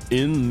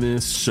in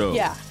this show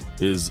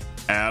is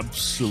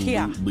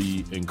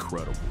absolutely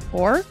incredible.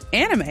 Or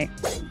anime.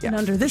 And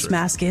under this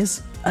mask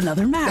is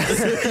another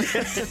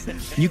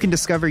mask. You can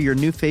discover your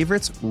new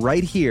favorites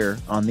right here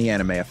on The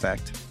Anime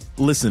Effect.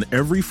 Listen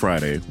every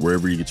Friday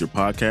wherever you get your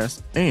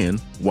podcast, and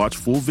watch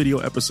full video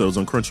episodes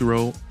on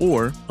Crunchyroll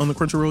or on the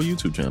Crunchyroll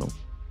YouTube channel.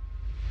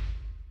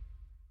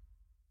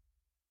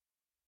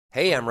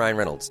 Hey, I'm Ryan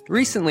Reynolds.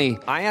 Recently,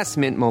 I asked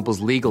Mint Mobile's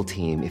legal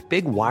team if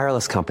big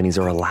wireless companies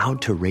are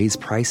allowed to raise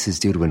prices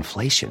due to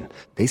inflation.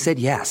 They said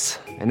yes.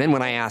 And then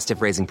when I asked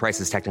if raising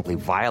prices technically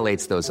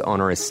violates those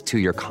onerous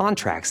two-year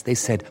contracts, they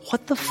said,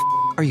 "What the f***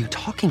 are you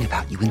talking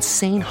about, you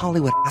insane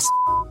Hollywood ass?"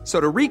 So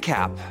to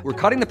recap, we're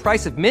cutting the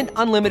price of Mint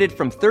Unlimited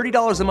from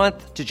 $30 a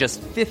month to just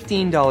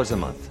 $15 a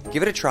month.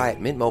 Give it a try at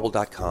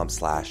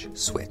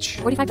mintmobile.com/switch.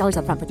 $45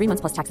 up front for 3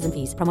 months plus taxes and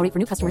fees. Promo rate for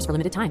new customers for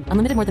limited time.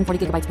 Unlimited more than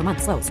 40 gigabytes per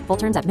month. Slows full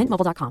terms at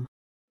mintmobile.com.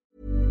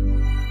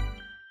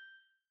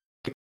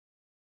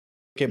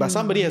 Okay, but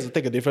somebody has to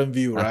take a different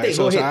view, right?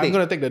 So I'm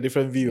going to take the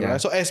different view, right?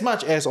 So as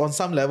much as on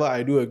some level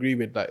I do agree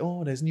with like,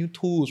 there's new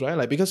tools, right?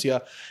 Like because you're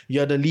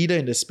the leader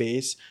in the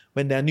space,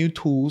 when there are new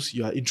tools,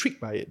 you are intrigued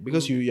by it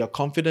because you're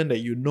confident that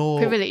you know.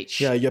 Privilege.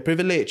 Yeah, you're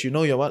privileged. You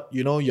know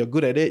you're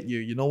good at it.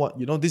 You know what,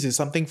 this is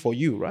something for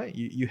you, right?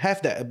 You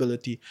have that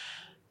ability.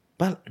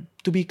 But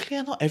to be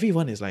clear, not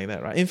everyone is like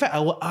that, right? In fact, I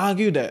will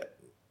argue that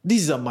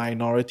this is a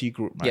minority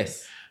group, right?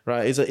 Yes.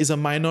 Right? It's a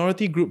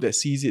minority group that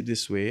sees it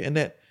this way, and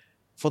that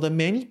for the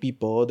many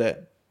people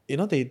that,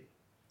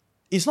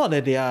 it's not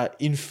that they are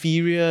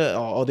inferior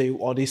or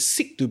they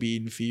seek to be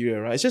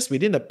inferior, right? It's just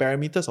within the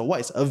parameters of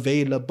what is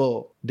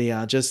available, they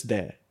are just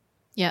there.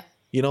 Yeah.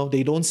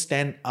 They don't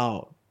stand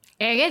out.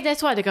 And I guess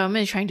that's what the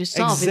government is trying to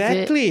solve.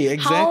 Exactly.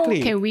 How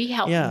can we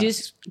help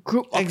this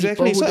group of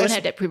people who don't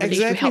have that privilege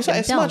to help themselves?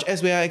 themselves? As much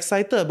as we are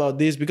excited about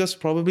this, because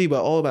probably we're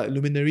all about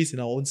luminaries in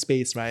our own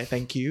space, right?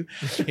 Thank you.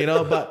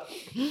 But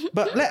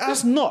let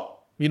us not,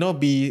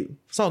 be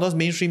some of those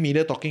mainstream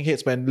media talking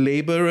heads when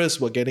laborers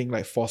were getting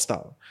like forced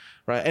out,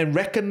 right? And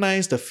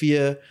recognize the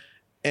fear,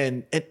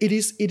 and it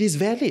is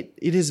valid.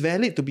 It is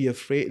valid to be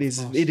afraid.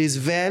 It is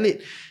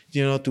valid,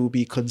 to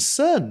be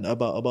concerned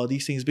about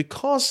these things,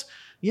 because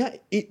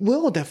it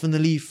will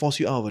definitely force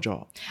you out of a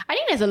job. I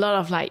think there's a lot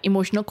of like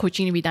emotional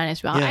coaching to be done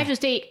as well. Yeah. I have to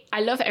say,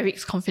 I love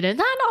Eric's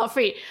confidence. I'm not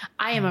afraid.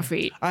 I am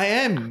afraid. I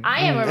am.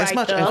 I am a as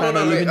much writer. as I'm a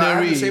I have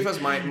luminary. to say first,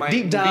 my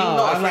deep down, being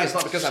not I'm afraid like, is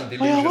not because I'm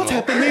delusional. what's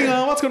happening?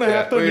 What's going to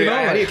happen? Wait,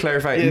 I like- need to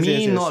clarify. Yes,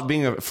 Me yes. not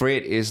being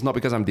afraid is not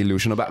because I'm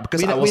delusional, but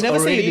because We I was never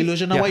say already you're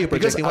delusional. Why are you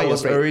because projecting? Why I you're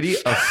was afraid? already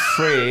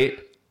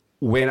afraid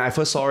when I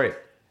first saw it,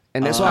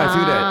 and that's why I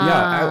feel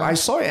that I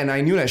saw it and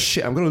I knew that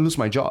shit, I'm going to lose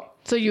my job.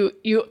 So you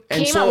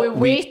And came so up with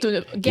we- ways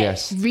to get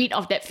Yes. rid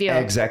of that fear.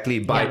 Exactly,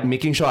 by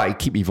making sure I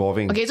keep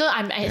evolving. Okay, so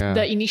I'm at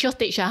the initial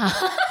stage. But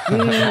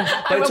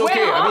it's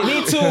okay. I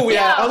mean, Me too.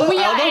 Although we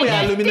are at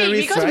that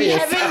preliminaries, because right? we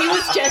Yes. haven't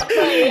used Jasper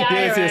AI,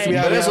 Yes, we right?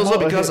 are. But that's we are also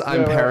more because ahead.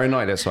 I'm Right.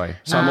 paranoid, that's why.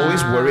 So I'm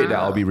always worried that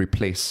I'll be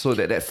replaced. So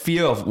that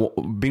fear of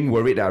being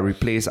worried that I'll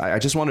replace, I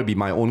just want to be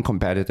my own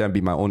competitor and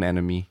be my own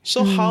enemy.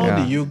 So how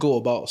Yeah. do you go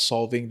about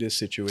solving this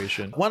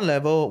situation? One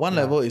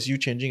level is you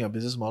changing your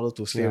business model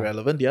to stay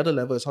relevant. The other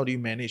level is how do you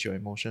manage your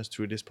emotions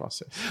through this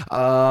process?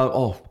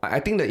 I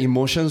think the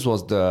emotions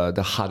was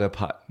the harder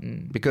part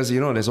because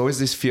there's always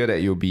this fear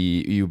that you'll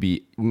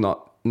be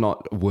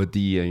not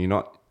worthy and you're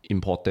not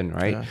important,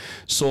 right? Yeah.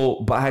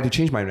 So, but I had to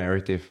change my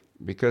narrative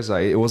because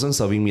it wasn't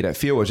serving me. That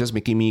fear was just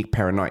making me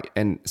paranoid.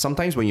 And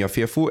sometimes when you're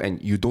fearful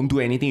and you don't do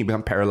anything, you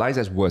become paralyzed.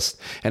 That's worse.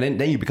 And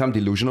then you become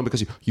delusional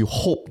because you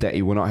hope that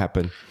it will not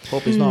happen.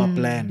 Hope is not a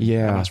plan.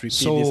 Yeah. I must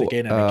repeat this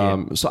again and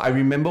again. So I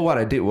remember what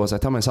I did was I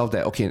tell myself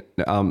that, okay,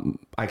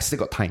 I still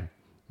got time.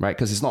 Right,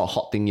 because it's not a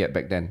hot thing yet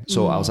back then.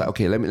 So I was like,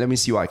 okay, let me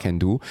see what I can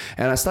do.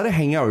 And I started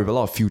hanging out with a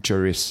lot of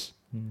futurists.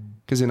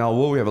 Because in our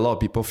world, we have a lot of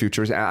people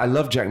futurists. And I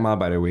love Jack Ma,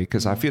 by the way,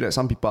 because I feel that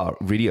some people are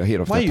really ahead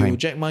of Why their time. you,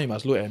 Jack Ma, you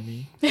must look at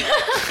me.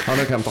 Oh,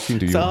 no, I'm talking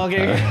to you. So,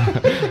 okay.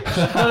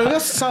 No,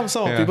 because some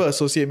people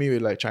associate me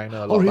with like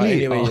China a lot. Oh,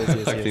 really? But anyway, Oh,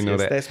 yes, I didn't know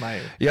that. That's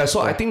my... Yeah,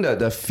 so I think that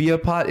the fear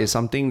part is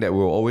something that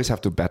we'll always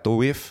have to battle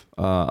with,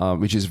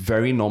 which is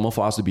very normal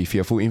for us to be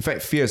fearful. In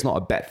fact, fear is not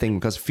a bad thing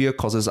because fear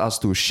causes us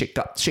to shake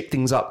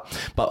things up.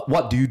 But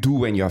what do you do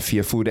when you're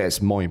fearful? That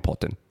is more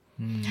important.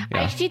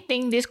 I actually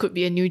think this could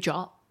be a new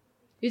job.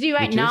 You see,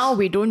 right now,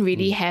 we don't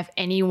really have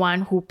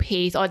anyone who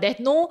pays, or there's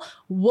no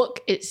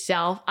work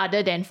itself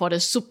other than for the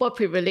super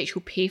privileged who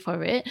pay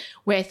for it,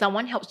 where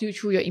someone helps you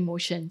through your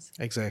emotions.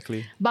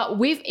 Exactly. But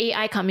with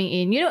AI coming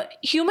in,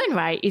 human,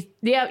 right,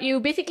 you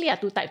basically are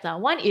two types.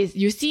 One is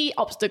you see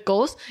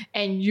obstacles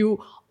and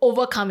you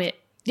overcome it.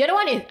 The other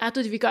one is,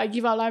 too difficult, I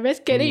give up, I'm very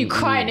scared. Then you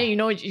cry and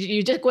then,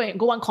 you just go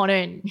one corner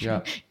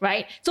and,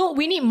 right? So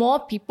we need more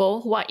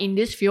people who are in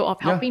this field of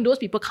helping those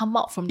people come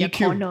out from their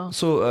corner.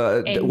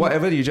 So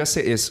whatever you just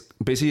said is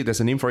basically,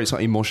 there's a name for it. It's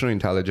called emotional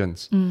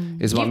intelligence.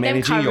 It's about Give them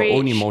managing your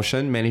own courage.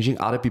 emotion, managing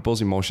other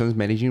people's emotions,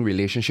 managing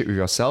relationship with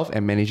yourself,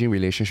 and managing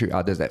relationship with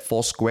others. That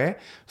four square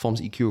forms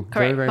EQ. Correct,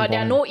 Very, very but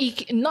there are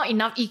important. not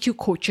enough EQ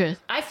coaches.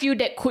 I feel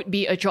that could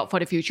be a job for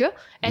the future,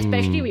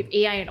 especially with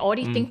AI and all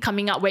these things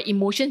coming up where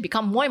emotions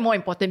become more and more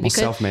important because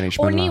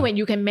self-management only lah. when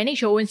you can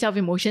manage your own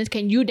self-emotions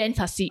can you then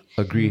succeed.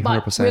 Agree,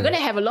 But 100%. we're going to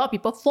have a lot of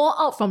people fall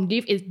out from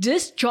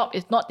this job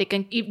is not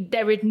taken, if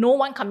there is no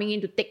one coming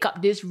in to take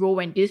up this role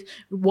and this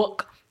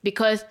work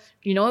because,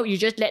 you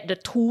just let the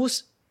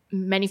tools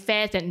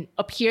manifest and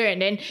appear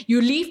and then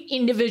you leave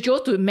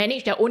individuals to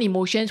manage their own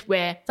emotions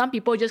where some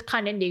people just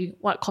can't and they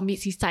commit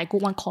suicide, go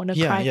one corner,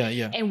 cry.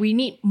 And we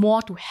need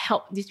more to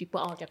help these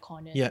people out of their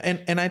corners. Yeah,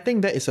 and I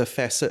think that is a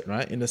facet,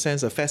 right? In the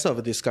sense, a facet of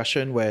a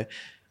discussion where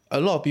a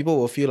lot of people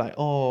will feel like,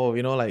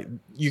 like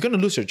you're going to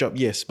lose your job.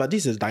 Yes, but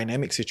this is a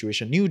dynamic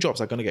situation. New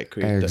jobs are going to get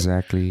created.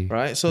 Exactly.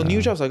 Right? So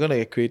new jobs are going to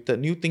get created.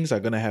 New things are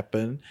going to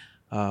happen.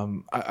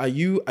 Are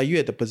you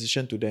at the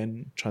position to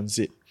then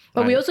transit?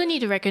 But right? we also need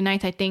to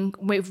recognize, I think,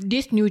 with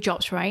these new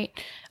jobs, right?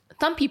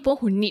 Some people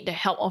who need the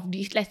help of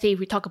these, let's say if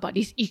we talk about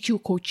this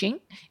EQ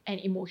coaching and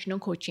emotional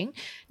coaching,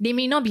 they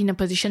may not be in a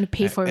position to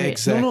pay for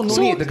Exactly. No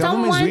need. The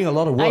government is doing a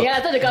lot of work. I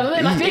thought the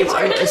government must pay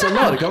for it. It's a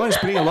lot. The government is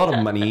putting a lot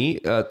of money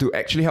to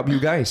actually help you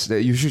guys.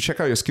 That you should check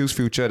out your skills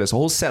future. There's a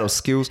whole set of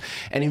skills.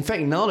 And in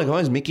fact, now the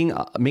government is making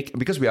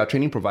because we are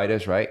training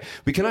providers, right?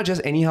 We cannot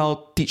just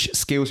anyhow teach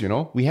skills,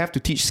 We have to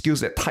teach skills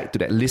that tied to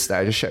that list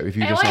that I just shared with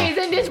you And just why now.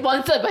 isn't this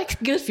sponsored by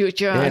Skills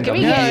Future? Yeah, Can we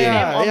yeah, get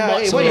Yeah. them on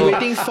board? Hey, what are you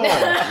waiting for?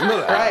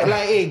 Right?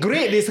 Like, hey,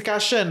 great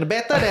discussion.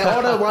 Better than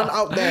all the one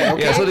out there.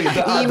 Okay? Yeah, so the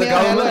Email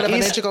government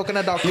is.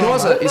 financialcoconut.com. You know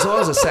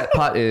what's the sad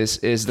part is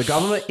the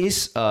government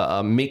is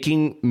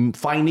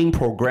finding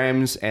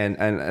programs and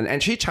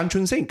actually Chan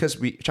Chun Sing, because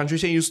Chan Chun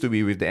Sing used to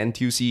be with the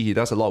NTUC. He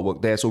does a lot of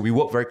work there, so we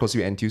work very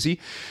closely with NTUC.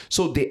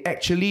 So they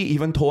actually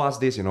even told us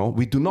this.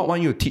 We do not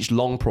want you to teach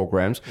long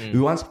programs. We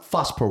want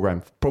fast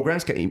programs.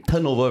 Programs can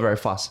turn over very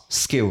fast.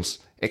 Skills.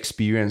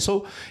 Experience.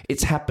 So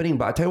it's happening,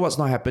 but I tell you what's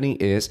not happening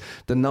is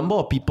the number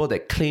of people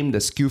that claim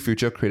the skill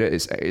future credit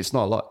is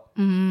not a lot.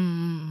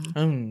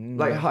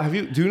 Like,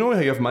 do you know how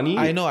you have money?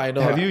 I know.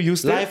 Have you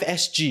used Live it?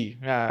 SG.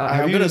 Yeah,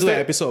 have I'm you going to used do an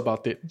it? episode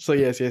about it. So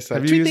yes.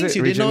 Have you Three used things it,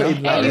 you didn't know Regina?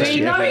 in Live You SG.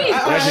 ignore it.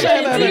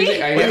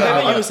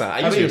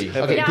 I use it.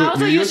 Okay, Yeah, I good.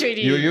 also You use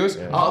already. You use?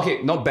 Oh,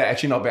 okay, not bad.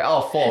 Actually, not bad.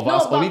 Out of 4 of No,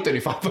 us, but- only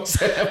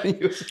 25%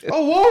 haven't used it.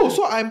 Oh, whoa.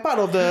 So I'm part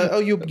of the... Oh,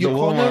 you're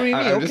warm-up. cornering me.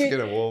 I'm just Okay.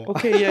 gonna warm.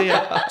 Okay,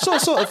 yeah.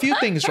 So a few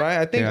things, right?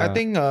 I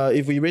think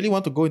if we really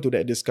want to go into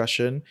that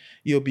discussion,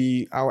 it'll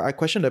be... I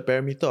question the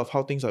parameter of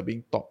how things are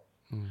being taught.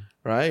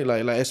 Right?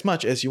 Like as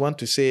much as you want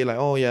to say like,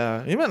 oh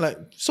yeah, even like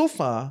so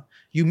far,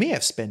 you may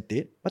have spent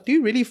it, but do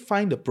you really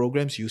find the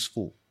programs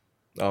useful?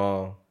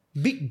 Oh,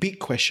 Big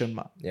question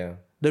mark. yeah.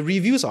 the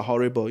reviews are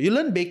horrible. You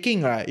learn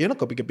baking, right? You're not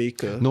going to be a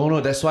baker. No,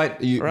 that's why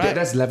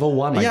that's level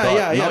 1. My Yeah, God.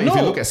 yeah, yeah. Now, if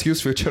you No. look at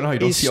SkillsFuture now, you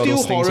don't It's see all still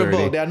those things horrible.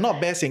 already. They are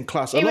not best in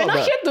class. Hey, we're not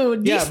here to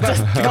diss the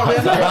topic.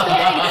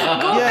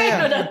 Go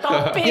back to the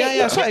topic.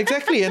 Yeah. So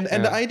exactly, and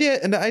the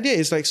idea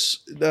is like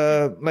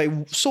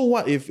so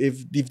what if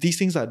these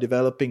things are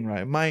developing,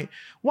 right?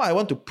 What I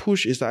want to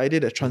push is the idea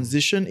that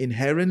transition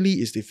inherently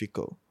is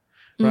difficult,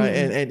 right?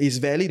 And it's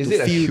valid Is to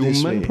it a feel this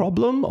human way.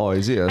 problem or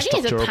is it a I think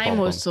it's a structural time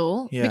problem?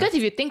 also. Yeah. Because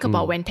if you think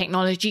about when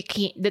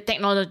the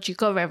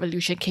technological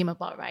revolution came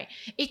about, right?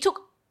 It took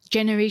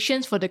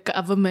generations for the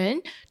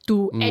government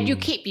to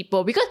educate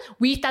people, because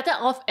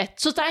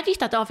society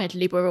started off as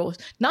liberals.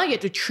 Now you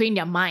have to train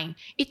their mind.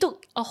 It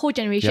took a whole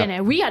generation, Yeah.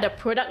 and we are the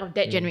product of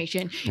that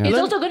generation. It's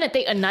also going to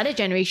take another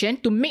generation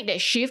to make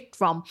that shift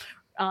from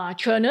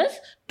churners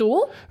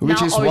to Which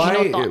now is original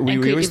why thought we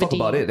and always talk creativity.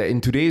 about it, that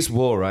in today's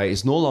world, right,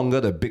 it's no longer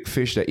the big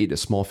fish that eat the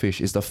small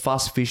fish. It's the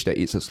fast fish that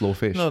eats the slow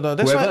fish. No,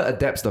 that's Whoever why-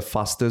 adapts the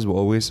fastest will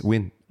always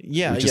win.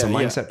 Which is a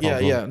mindset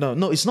problem. Yeah.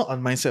 No, it's not a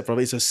mindset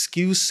problem. It's a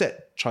skill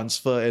set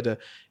transfer.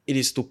 It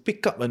is to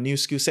pick up a new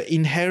skill set.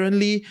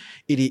 Inherently,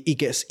 it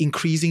gets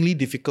increasingly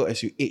difficult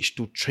as you age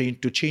to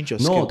change your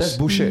skills. No, that's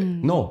bullshit.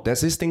 No,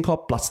 there's this thing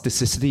called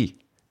plasticity.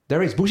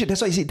 There is bullshit.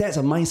 That's why you see that's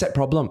a mindset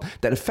problem.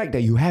 That the fact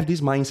that you have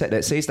this mindset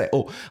that says that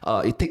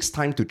it takes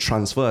time to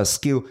transfer a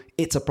skill,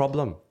 it's a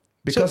problem.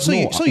 Because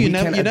you we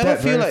never can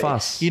adapt feel very like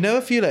fast. you never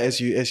feel like as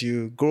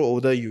you grow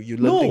older you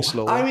learn things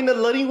slower. I'm in the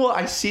learning world.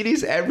 I see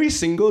this every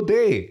single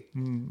day.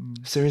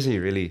 Seriously,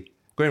 really.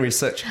 Go and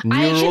research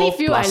I actually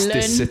feel I learn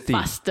neuroplasticity.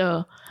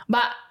 faster.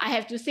 But I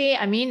have to say,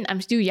 I mean, I'm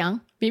still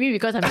young. Maybe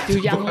because I'm still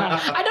young.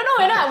 I don't know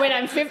whether when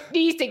I'm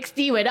 50,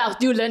 60, whether I'll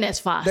still learn as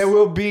fast. There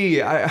will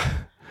be.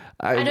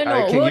 I don't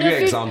know. I can give you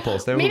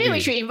examples. There Maybe will we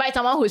be. should invite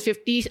someone who's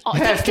 50 or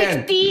Can.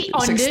 60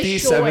 on 60s,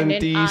 this show and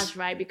then 70s. ask,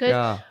 right? Because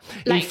Yeah.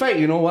 In fact,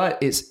 you know what?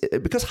 It's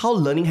because how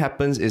learning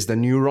happens is the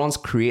neurons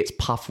creates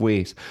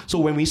pathways. So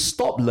when we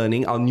stop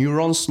learning, our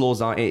neurons slows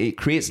down and it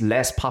creates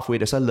less pathway.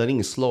 That's why learning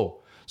is slow.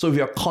 So if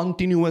you're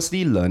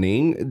continuously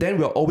learning, then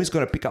we're always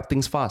going to pick up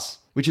things fast.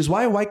 Which is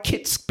why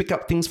kids pick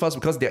up things fast,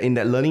 because they're in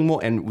that learning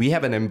mode, and we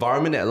have an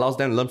environment that allows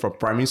them to learn from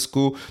primary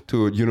school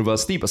to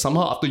university. But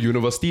somehow after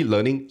university,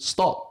 learning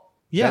stop.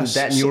 Yes.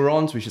 Then that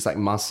neurons, which is like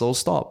muscle,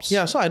 stops.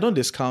 Yeah, so I don't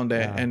discount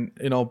that, and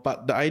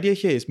but the idea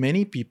here is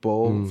many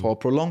people for a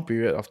prolonged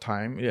period of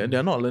time,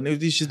 they're not learning.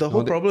 This is the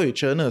whole problem with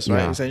churners,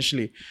 right?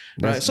 Essentially,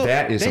 right? So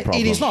that is a then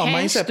problem. it is not a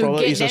Hence, mindset to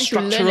problem; get it's a them to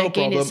learn structural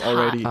again problem is hard.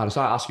 already. That's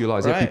why I ask you,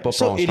 is it Right? people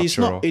So problem it is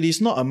structural? not. It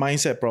is not a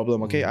mindset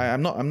problem. Okay,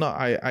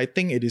 I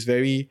think it is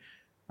very.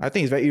 I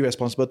think it's very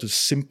irresponsible to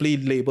simply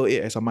label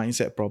it as a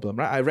mindset problem,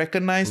 right? I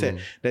recognize that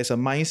there's a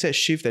mindset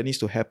shift that needs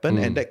to happen,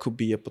 and that could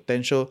be a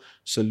potential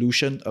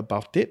solution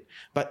about it.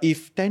 But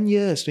if 10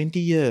 years, 20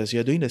 years,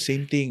 you're doing the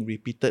same thing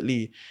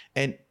repeatedly,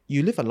 and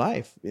you live a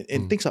life,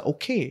 and things are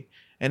okay,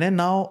 and then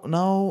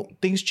now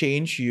things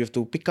change, you have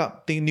to pick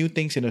up new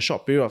things in a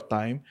short period of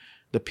time.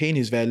 The pain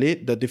is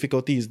valid, the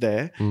difficulty is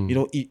there.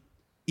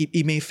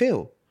 It may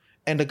fail.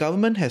 And the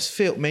government has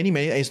failed many,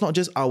 it's not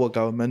just our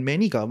government,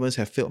 many governments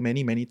have failed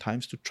many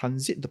times to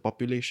transit the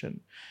population.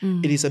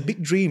 It is a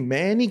big dream.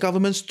 Many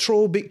governments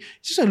throw big,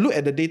 just look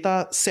at the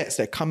data sets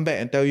that come back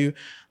and tell you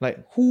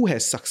like who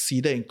has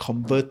succeeded in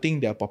converting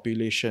their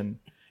population.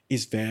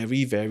 Is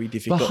very, very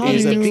difficult. how It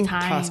is do a you- big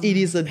task. It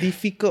is a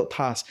difficult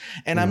task.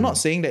 And I'm not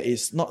saying that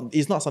it's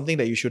not something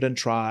that you shouldn't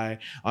try.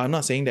 I'm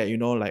not saying that,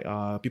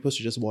 people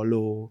should just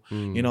wallow,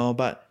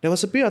 but there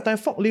was a period of time,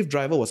 forklift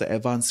driver was an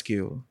advanced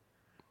skill.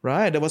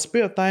 Right, there was a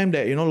period of time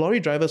that lorry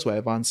drivers were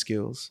advanced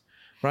skills,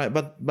 right?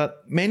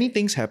 But many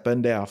things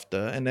happened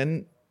thereafter, and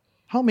then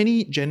how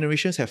many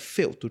generations have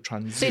failed to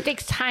transit? So it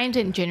takes time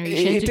and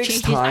generations It to takes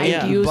change time, these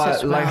ideals but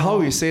as well. like how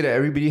we say that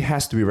everybody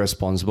has to be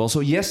responsible.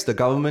 So yes, the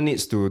government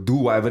needs to do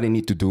whatever they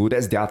need to do.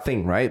 That's their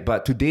thing, right?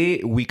 But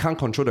today we can't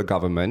control the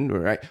government,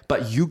 right?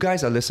 But you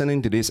guys are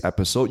listening to this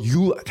episode.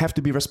 You have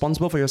to be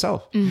responsible for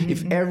yourself.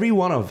 If every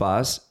one of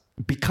us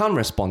become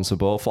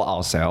responsible for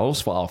ourselves,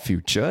 for our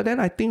future,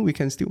 then I think we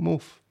can still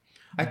move.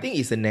 I think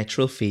it's a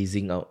natural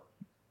phasing out.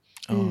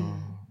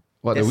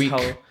 What That's the week?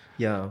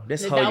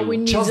 That's The how you.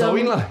 Darwinism. Charles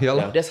Darwin lah. Yeah, Yeah,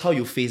 lah. that's how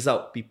you phase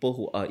out people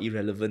who are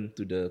irrelevant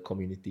to the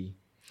community.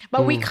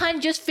 But we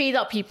can't just phase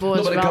out people No,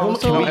 as but the well.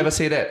 government So cannot ever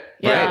say that.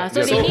 yeah, right?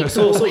 so they need to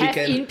so we have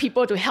can- in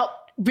people to help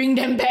bring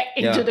them back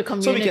into the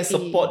community. So we can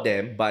support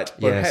them, but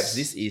perhaps Yes.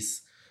 this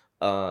is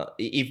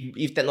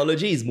if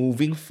technology is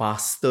moving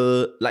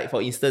faster, like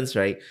for instance,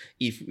 right,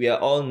 if we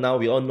all now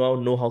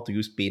know how to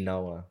use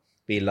PayNow,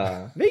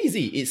 PayLah. Very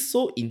easy. It's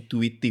so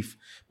intuitive.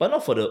 But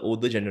not for the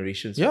older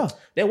generations. Yeah.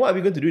 Then what are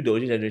we going to do with the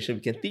older generation?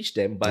 We can teach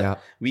them, but Yeah.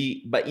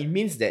 but it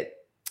means that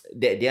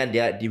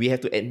we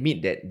have to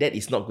admit that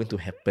is not going to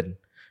happen.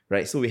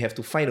 Right, so we have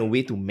to find a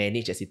way to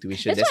manage a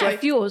situation. That's why I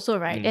feel also,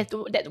 right?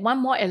 That's one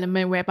more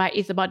element whereby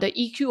it's about the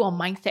EQ or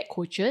mindset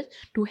coaches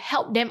to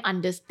help them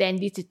understand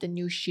this is the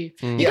new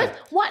shift. Because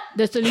what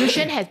the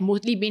solution has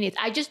mostly been is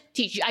I just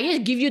teach you, I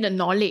just give you the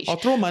knowledge. Or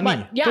throw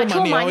money. But,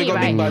 throw money, we got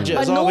right? big budgets.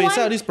 But So no we one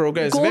sell this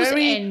program. It's goes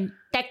very and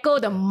tackle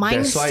the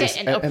That's why mindset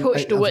and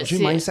approach towards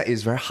it. Mindset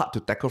is very hard to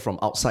tackle from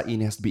outside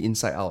in. It has to be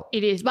inside out.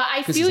 It is. But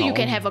I This feel is you our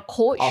can own- have a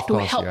coach Of to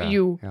course, help yeah,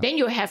 you. yeah. Then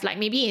you have like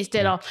maybe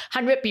instead of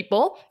 100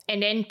 people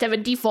and then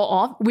 70 fall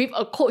off, with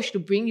a coach to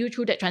bring you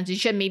through that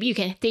transition, maybe you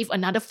can save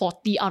another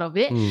 40 out of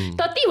it. 30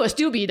 will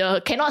still be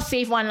the cannot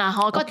save one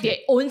because their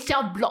own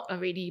self blocked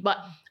already. But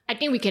I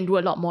think we can do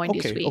a lot more in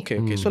this way.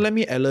 Okay. So let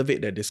me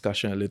elevate that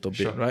discussion a little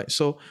bit, right?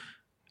 So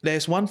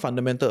there's one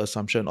fundamental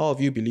assumption. All of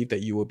you believe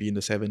that you will be in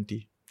the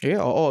 70. Okay?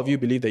 Or all of you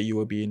believe that you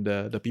will be in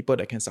the people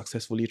that can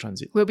successfully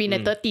transit. We'll be in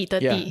the 30.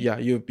 Yeah,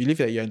 you believe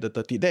that you're in the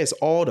 30. That is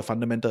all the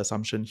fundamental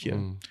assumption here.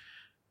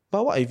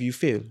 But what if you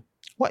fail?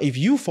 What if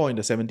you fall in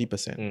the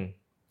 70%?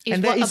 It's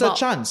And there what is about- a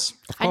chance.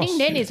 I think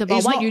then it's about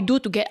It's what not- you do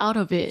to get out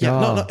of it. Yeah,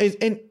 no,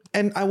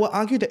 and I will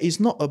argue that it's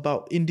not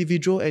about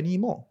individual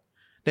anymore.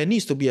 There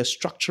needs to be a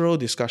structural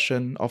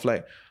discussion of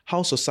like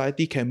how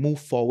society can move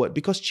forward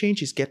because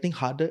change is getting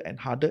harder and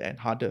harder and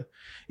harder.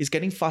 It's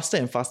getting faster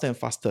and faster and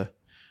faster.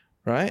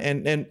 Right?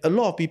 And a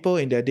lot of people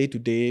in their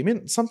day-to-day, I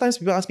mean, sometimes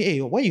people ask me,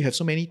 hey, why you have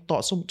so many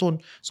thoughts,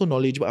 so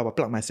knowledgeable? I will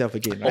plug myself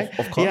again, right?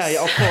 Of course.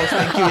 Yeah, of course.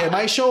 Thank you. Yeah,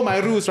 my show, my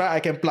rules, right?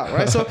 I can plug,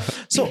 right? So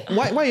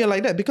why you're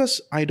like that?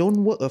 Because I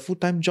don't work a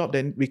full-time job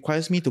that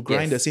requires me to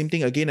grind the same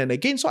thing again and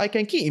again, so I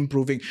can keep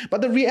improving.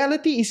 But the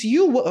reality is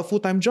you work a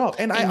full-time job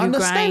and I you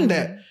understand grind.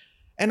 that.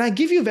 And I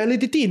give you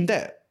validity in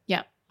that.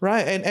 Yeah.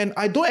 Right? And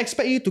I don't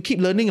expect you to keep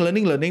learning.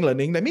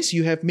 That means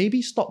you have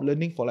maybe stopped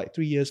learning for like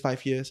 3 years,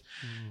 5 years.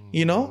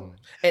 You know?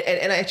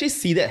 And I actually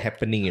see that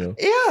happening, you know.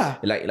 Yeah.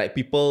 Like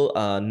people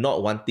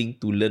not wanting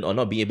to learn or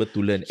not being able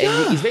to learn.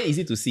 And it's very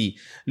easy to see.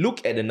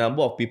 Look at the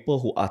number of people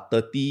who are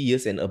 30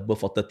 years and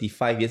above or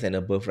 35 years and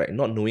above, right?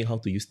 Not knowing how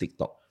to use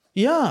TikTok.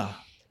 Yeah.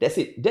 That's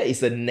it. That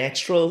is a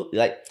natural,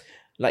 like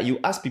you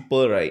ask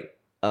people, right?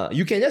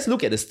 You can just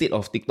look at the state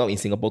of TikTok in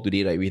Singapore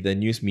today, right? With the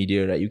news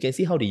media, right? You can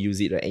see how they use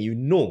it, right? And you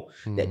know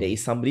that there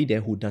is somebody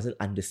there who doesn't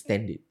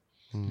understand it.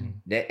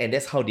 And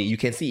that's how you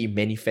can see it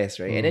manifest,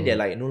 right? And then they're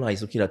like, no,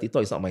 it's okay,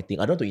 TikTok is not my thing.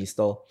 I don't want to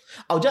install.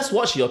 I'll just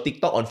watch your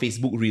TikTok on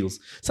Facebook Reels.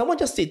 Someone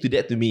just said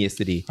that to me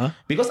yesterday.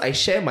 Because I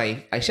share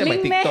my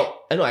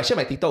TikTok. I share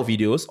my TikTok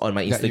videos on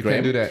my Instagram. You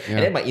can do that, yeah.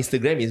 And then my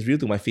Instagram is reel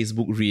to my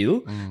Facebook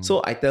Reel.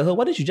 So I tell her,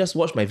 why don't you just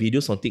watch my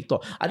videos on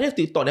TikTok? I don't have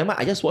TikTok, never mind,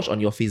 I just watch on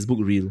your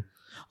Facebook Reel.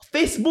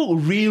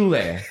 Facebook Reel,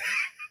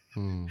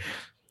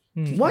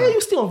 Why are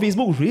you still on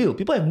Facebook Reel?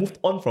 People have moved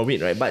on from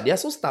it, right? But they're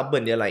so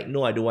stubborn. They're like,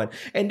 no, I don't want.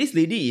 And this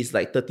lady is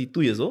like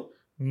 32 years old.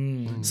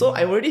 So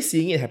I'm already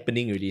seeing it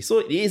happening already. So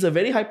it is a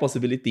very high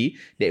possibility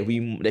that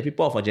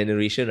people of our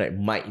generation, right,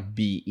 might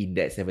be in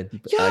that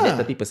 70%,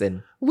 that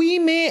 30%. We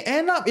may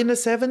end up in the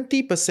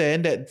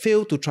 70% that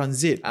fail to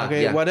transit.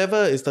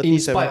 Whatever is 30, In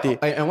spite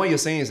 70. and what you're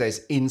saying is that it's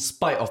in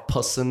spite of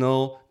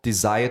personal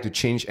desire to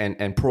change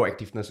and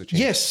proactiveness to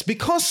change. Yes,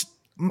 because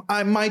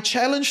my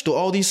challenge to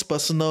all these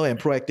personal and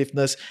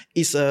proactiveness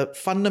is a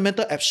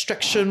fundamental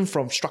abstraction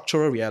from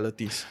structural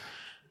realities.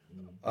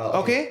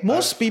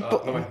 Most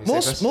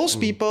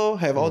people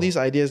have all these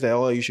ideas that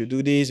you should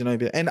do this,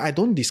 and I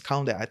don't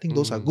discount that. I think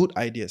those are good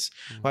ideas.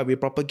 Right? We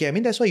propagate. I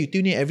mean, that's why you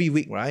tune in every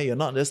week, right? You're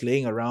not just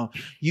laying around.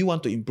 You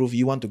want to improve.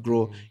 You want to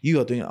grow.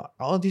 You are doing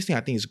all these things.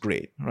 I think is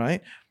great,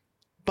 right?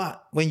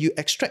 But when you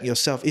extract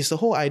yourself, it's the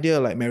whole idea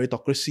like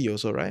meritocracy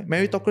also, right?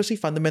 Meritocracy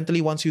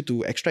fundamentally wants you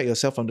to extract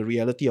yourself from the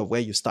reality of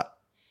where you start.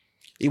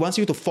 It wants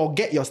you to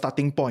forget your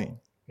starting point.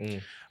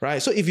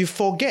 Right? So if you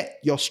forget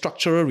your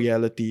structural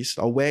realities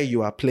or where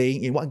you are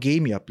playing, in what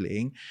game you are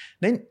playing,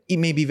 then it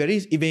may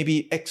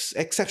be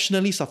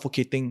exceptionally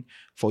suffocating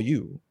for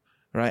you.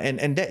 Right?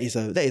 And that is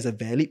a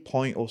valid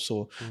point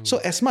also. So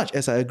as much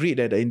as I agree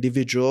that the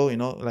individual,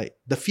 like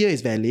the fear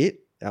is valid,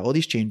 all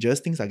these changes,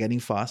 things are getting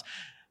fast.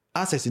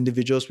 Us as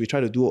individuals, we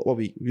try to do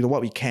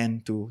what we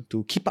can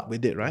to keep up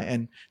with it, right?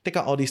 And take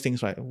out all these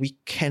things, right? We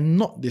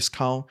cannot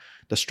discount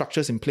the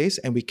structures in place,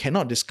 and we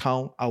cannot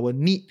discount our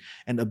need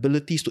and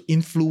abilities to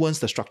influence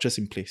the structures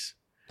in place.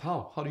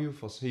 How do you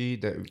foresee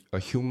that a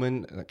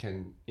human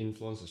can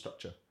influence the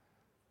structure?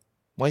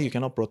 Why you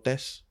cannot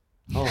protest?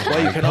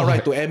 Why you cannot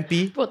write to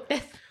MP?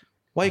 Protest.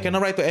 Why you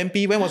cannot write to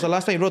MP? When was the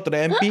last time you wrote to the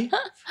MP?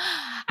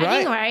 I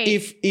think, right.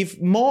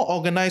 If more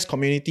organized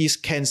communities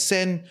can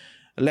send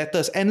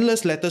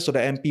endless letters to the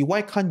MP,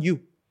 why can't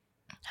you?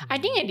 I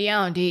think at the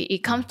end of the day, it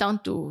comes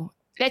down to,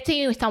 let's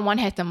say someone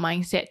has the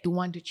mindset to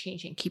want to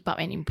change and keep up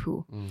and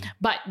improve,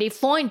 but they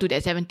fall into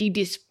that 70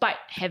 despite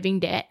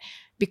having that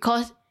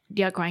because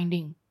they are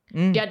grinding.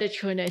 They are the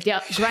churners. They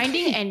are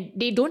grinding and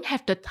they don't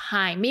have the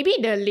time. Maybe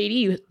the lady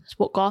you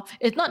spoke of,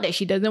 it's not that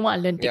she doesn't want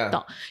to learn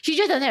TikTok. She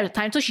just doesn't have the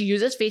time. So she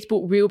uses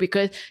Facebook Reel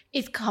because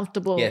it's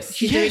comfortable.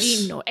 She's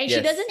already know. And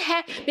she doesn't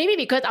have, maybe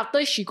because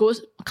after she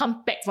comes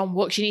back from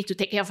work, she needs to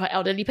take care of her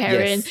elderly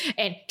parents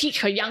and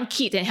teach her young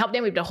kids and help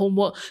them with the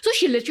homework. So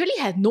she literally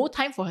has no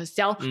time for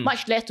herself,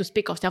 much less to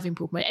speak of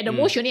self-improvement. At the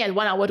most, she only has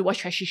 1 hour to watch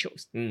trashy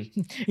shows.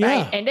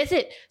 Right? And that's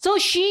it. So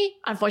she,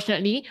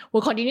 unfortunately,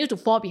 will continue to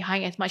fall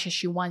behind as much as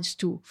she wants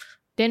to.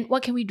 Then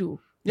what can we do?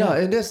 Yeah,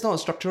 and that's not a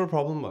structural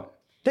problem, but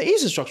There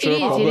is a structural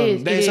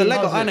problem. There is a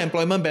lack of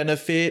unemployment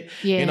benefit.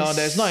 Yes.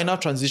 There's not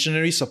enough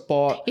transitionary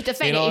support. It's the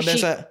fact that if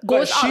she But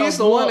goes out she's of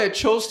the one work, that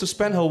chose to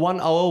spend her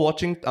 1 hour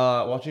watching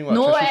what?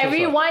 no, Trashy shows,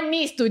 everyone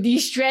needs to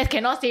de-stress.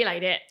 Cannot say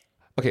like that.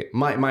 Okay,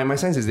 my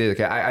sense is this.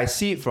 Okay, I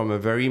see it from a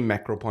very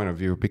macro point of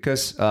view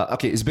because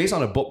it's based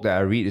on a book that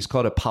I read. It's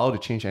called "The Power to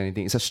Change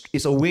Anything."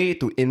 It's a way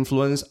to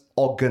influence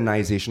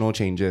organizational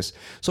changes.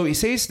 So it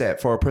says that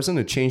for a person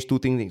to change, two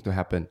things need to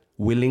happen: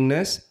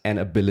 willingness and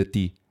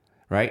ability,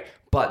 right?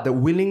 But the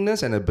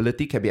willingness and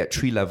ability can be at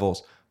 3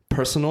 levels: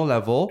 personal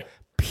level,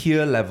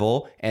 peer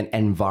level, and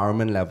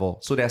environment level.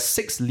 So there are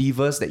 6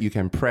 levers that you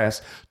can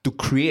press to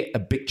create a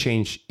big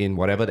change in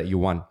whatever that you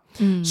want.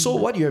 So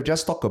what you have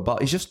just talked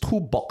about is just 2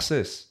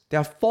 boxes. There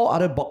are 4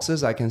 other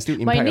boxes I can still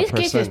impact But in a this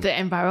person. case, it's the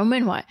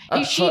environment. What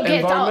if she her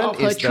gets out environment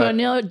of her is the-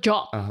 trainer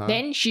job,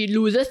 then she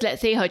loses,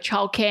 let's say, her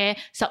childcare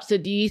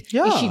subsidies.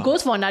 If she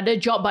goes for another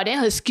job, but then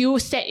her skill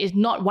set is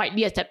not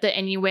widely accepted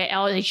anywhere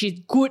else, and she's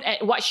good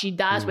at what she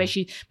does, where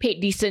she's paid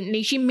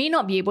decently, she may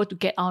not be able to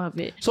get out of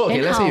it. So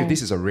Then let's say how? if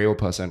this is a real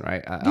person,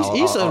 right? This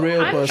is a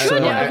real I'm person. sure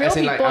there are real as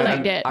in, people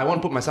like that. I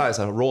want to put myself as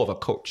a role of a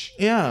coach.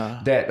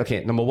 Yeah. That,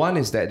 okay, number one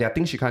is that there are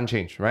things she can't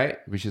change, right?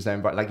 Which is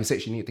that, like you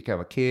said, she needs to take care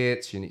of her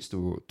kids, she needs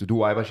to do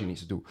whatever she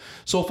needs to do.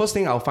 So first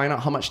thing, I'll find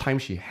out how much time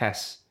she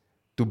has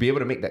to be able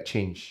to make that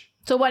change.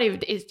 So what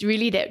if it's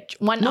really that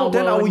 1 hour? No,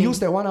 then I will only? use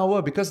that 1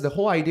 hour because the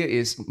whole idea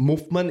is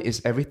movement is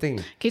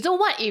everything. Okay, so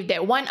what if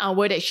that 1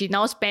 hour that she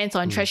now spends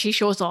on trashy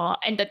shows or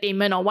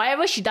entertainment or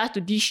whatever she does to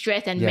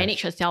de-stress and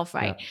manage herself,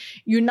 right?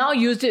 You now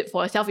use it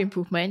for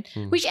self-improvement,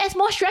 which adds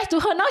more stress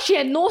to her. Now she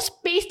has no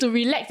space to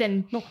relax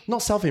and... No,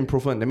 not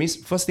self-improvement. That means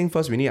first thing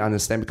first, we need to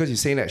understand, because you're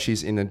saying that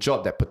she's in a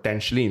job that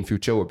potentially in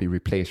future will be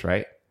replaced,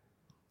 right?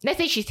 Let's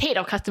say she's head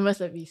of customer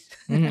service.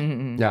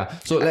 Yeah.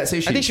 So let's say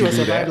I think she will do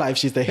survive that. life.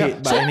 She's the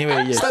head. But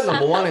anyway, yes. Step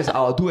number 1 is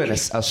I'll do a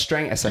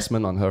strength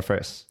assessment on her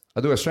first.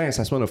 I'll do a strength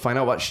assessment to find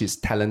out what she's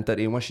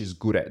talented in, what she's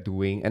good at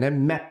doing, and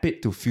then map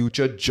it to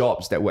future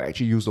jobs that will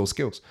actually use those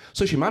skills.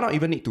 So she might not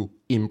even need to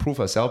improve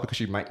herself because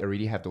she might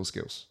already have those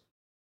skills.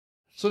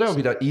 So that would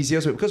be the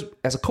easiest way, because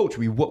as a coach,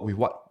 we work with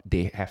what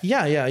they have.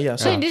 Yeah.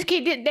 So in this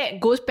case, that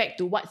goes back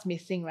to what's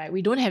missing, right?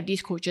 We don't have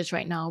these coaches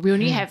right now. We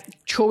only have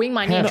throwing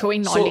money and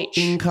throwing knowledge.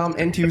 So income,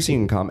 NTUC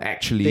income,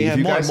 actually, They if have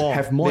you more guys and more.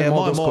 have more They and have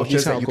more of those more of coaches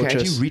these kind that you of can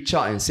coaches. actually reach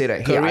out and say that,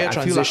 hey, Career I feel like,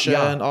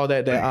 transition, all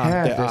that. There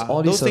there's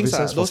all these those things services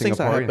are, for those things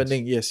are Singaporeans.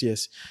 happening.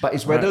 Yes. But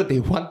it's whether they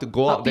want to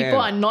go But out there.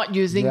 people are not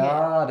using it.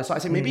 Yeah, that's why I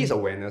say maybe it's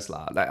awareness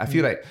lah. Like I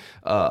feel like,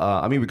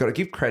 I mean, we got to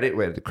give credit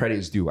where the credit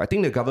is due. I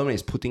think the government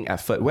is putting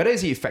effort. Whether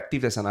it's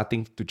effective, there's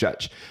nothing to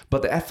judge.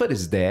 But the effort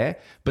is there,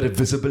 but the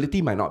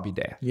visibility might not be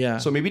there. Yeah.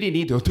 So maybe they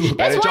need to do a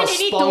That's better why job. they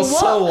need to work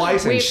Sponsor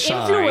Wise and with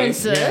Shine.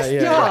 influencers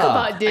to talk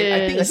about this.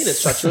 I think the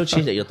structural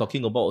change that you're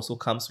talking about also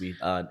comes with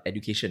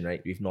education,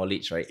 right? With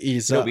knowledge, right?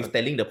 With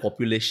telling the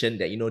population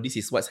that, this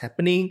is what's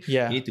happening.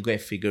 Yeah. You need to go and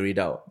figure it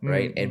out,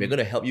 right? And we're going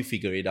to help you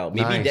figure it out.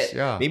 Maybe Nice,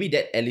 maybe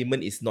that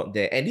element is not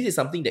there. And this is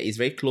something that is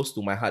very close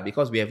to my heart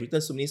because we have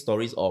written so many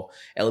stories of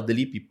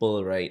elderly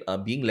people, right?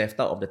 Being left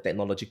out of the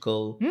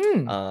technological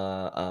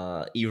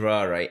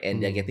era, right?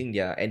 And they're getting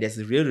and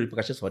there's real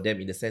repercussions for them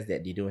in the sense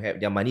that they don't have,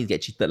 their money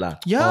get cheated lah.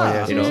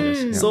 Yeah.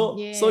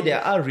 So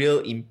there are real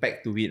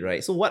impact to it,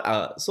 right? So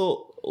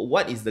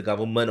what is the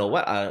government or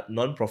what are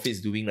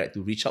non-profits doing, right,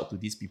 to reach out to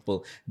these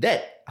people?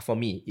 That for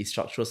me is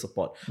structural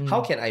support.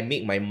 How can I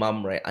make my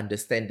mom, right,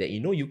 understand that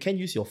you can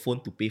use your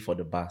phone to pay for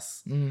the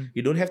bus.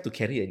 You don't have to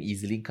carry an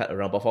EZ-Link card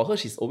around. But for her,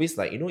 she's always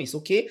like, it's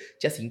okay,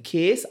 just in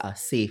case,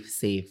 save.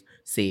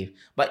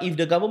 But if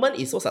the government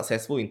is so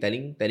successful in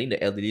telling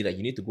the elderly that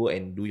you need to go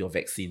and do your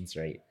vaccines,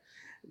 right?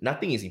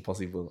 Nothing is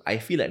impossible. I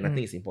feel like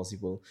nothing is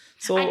impossible.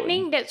 So I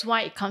think that's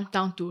why it comes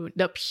down to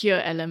the peer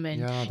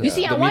element. Yeah, You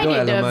see, the why middle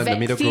did the element, the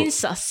middle group. vaccines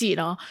succeed?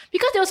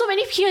 Because there were so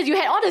many peers. You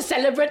had all the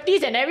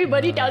celebrities and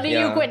everybody telling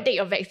you go and take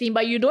your vaccine,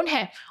 but you don't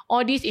have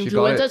all these got it.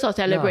 influencers or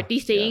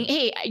celebrities saying,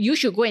 hey, you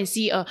should go and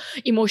see a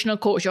emotional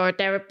coach or a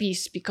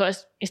therapist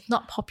because it's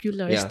not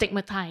popular, it's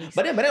stigmatized.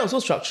 But then also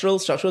structural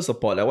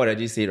support, like what I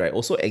just said, right,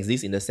 also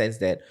exists in the sense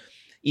that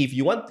if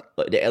you want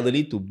the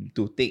elderly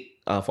to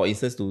take, for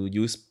instance, to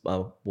use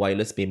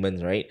wireless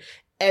payments, right?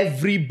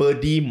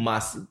 Everybody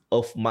must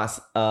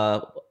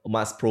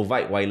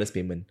provide wireless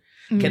payment.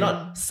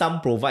 Cannot some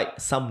provide,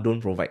 some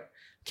don't provide.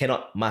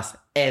 Cannot, must,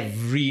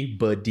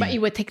 everybody. But it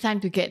will take time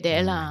to get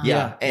there lah.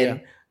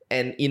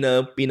 And in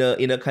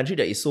a country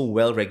that is so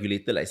well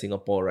regulated like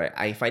Singapore, right,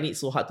 I find it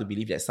so hard to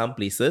believe that some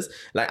places,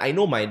 like I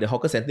know the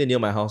hawker center near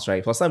my house,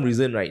 right, for some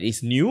reason, right,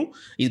 it's new.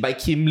 It's by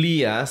Kim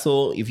Lee,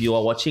 so if you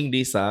are watching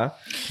this,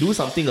 do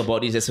something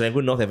about this. There's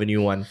Serangoon North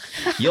Avenue 1.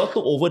 You all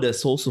took over the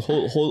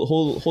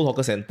whole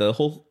hawker center,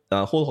 whole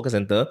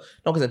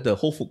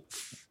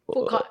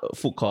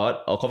food court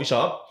or coffee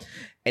shop,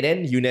 and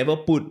then you never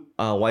put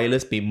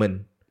wireless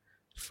payment.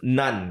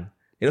 None.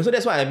 So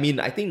that's what I mean.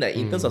 I think that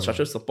in terms of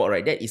structural support,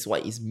 right, that is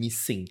what is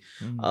missing.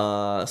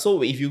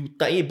 So if you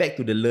tie it back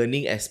to the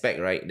learning aspect,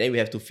 right, then we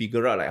have to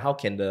figure out like how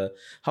can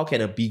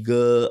a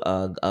bigger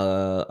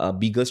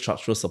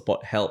structural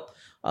support help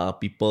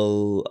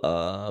people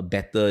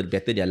better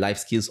their life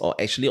skills, or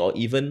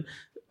even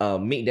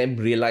make them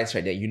realize,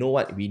 right, that you know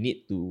what, we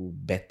need to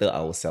better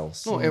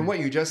ourselves. No, and what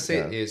you just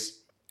said is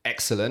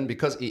excellent,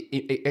 because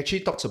it actually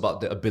talks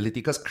about the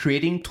ability, because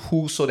creating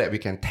tools so that we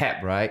can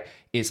tap, right,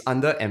 is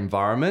under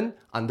environment,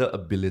 under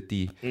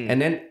ability.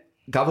 And then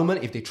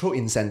government, if they throw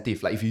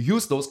incentive, like if you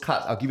use those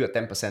cards, I'll give you a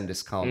 10%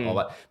 discount or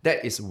what,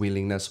 that is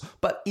willingness.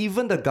 But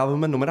even the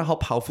government, no matter how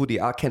powerful they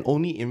are, can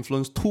only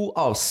influence 2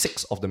 out of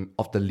 6 of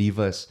the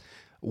levers.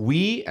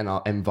 We and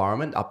our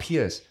environment, our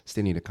peers,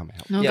 still need to come and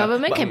help. No,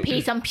 government can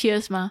pay some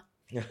peers, ma.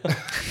 You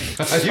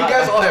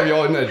guys all have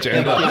your own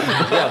agenda.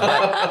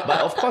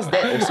 But of course,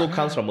 that also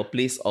comes from a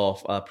place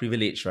of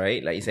privilege,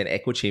 right? Like, it's an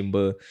echo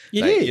chamber.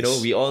 It like, is. You know,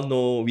 we all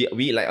know,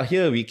 we like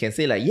here we can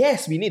say like,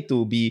 yes, we need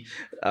to be,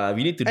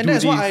 we need to And do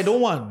that's this. what I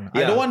don't want.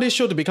 I don't want this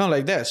show to become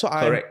like that. So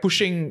I'm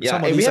pushing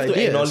some of and these we have ideas.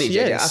 to acknowledge that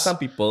there are Yes. some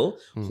people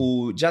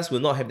who just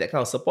will not have that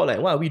kind of support. Like,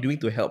 what are we doing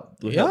to help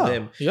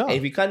them? Yeah. And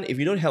if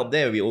we don't help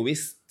them, we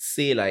always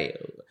say like,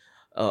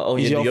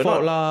 It's your you're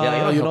fault not, lah. you're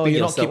not You're helping not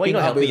yourself. Why keeping you're not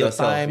up helping with the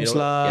yourself? times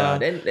lah. Yeah,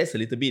 then that's a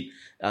little bit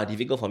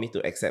difficult for me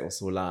to accept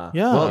also lah.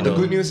 Yeah. Well, You the know.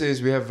 good news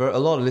is we have a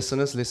lot of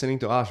listeners listening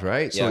to us,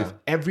 right? So Yeah. if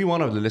every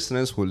one of the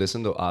listeners who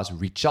listen to us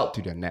reach out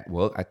to their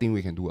network, I think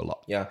we can do a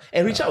lot. Yeah,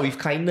 and reach out with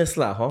kindness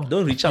lah, huh?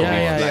 Don't reach out with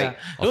like,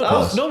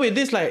 Don't with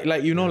this like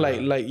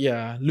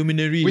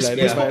luminary. We like spoke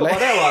this, about like,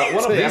 that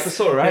one of the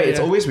episode, right? It's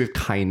Yeah. always with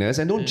kindness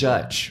and don't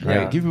judge,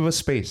 right? Yeah. Give people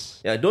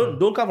space. yeah,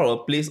 don't come from a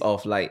place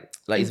of like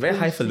it's very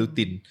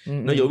highfalutin.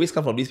 No, you always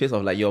come from this place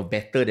of like you're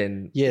better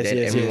than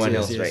everyone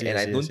else, right? And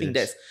I don't think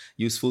that's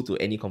useful to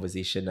any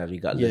conversation,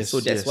 regardless. Yes, so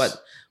that's yes. what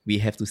we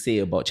have to say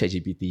about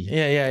ChatGPT.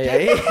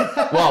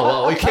 Yeah.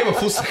 Wow, it came a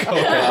full circle.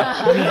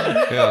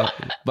 Yeah,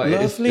 but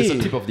it's Lovely.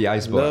 the tip of the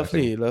iceberg. I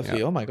think. Lovely.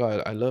 Yeah. Oh my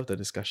God, I love the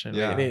discussion.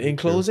 Yeah, In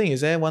closing,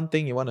 is there one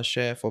thing you want to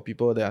share for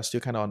people that are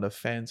still kind of on the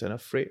fence and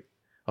afraid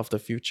of the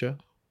future?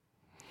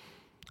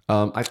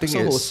 I think So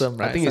it's wholesome,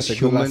 right? I think Such it's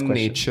a good last human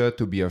question. nature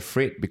to be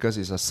afraid because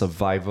it's a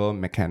survival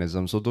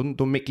mechanism. So don't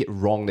make it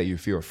wrong that you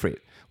feel afraid.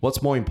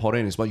 What's more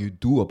important is what you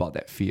do about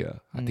that fear.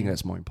 I think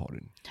that's more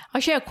important.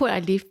 I'll share a quote I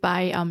live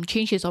by.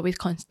 Change is always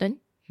constant.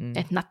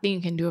 There's nothing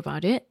you can do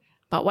about it.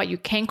 But what you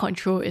can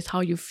control is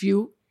how you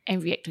feel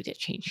and react to that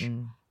change.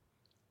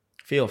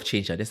 Fear of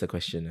change, that's the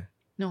question.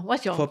 No,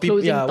 what's your For people,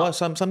 closing thought? what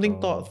something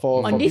thought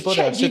for on this people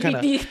that are still kind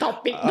of ChatGPT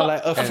topic?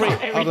 like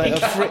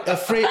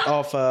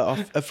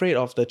afraid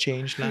of the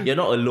change lah. You're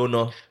not alone,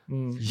 no.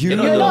 You're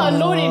not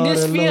alone in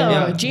this fear.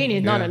 Yeah. Jane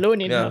is not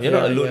alone in Yeah, her you're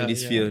fear. not alone in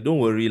this fear. Don't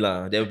worry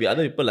lah. There will be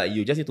other people like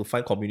you. Just need to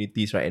find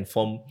communities, right, and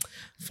form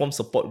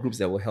support groups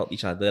that will help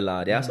each other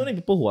lah. There are so many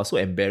people who are so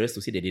embarrassed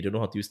to say that they don't know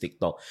how to use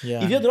TikTok.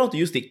 Yeah. If you don't know how to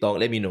use TikTok,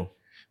 let me know.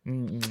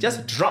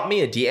 Just drop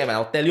me a DM and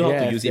I'll tell you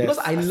how to use it, because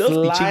I love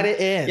Slide teaching. it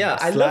in. Yeah,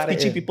 I Slide love it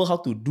teaching in. people how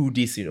to do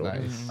this. You know.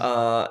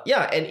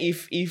 And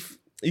if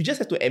you just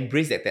have to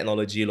embrace that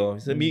technology, lor.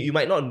 So you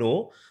might not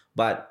know,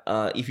 but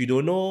if you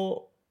don't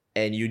know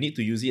and you need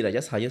to use it,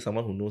 just hire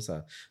someone who knows.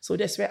 So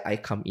that's where I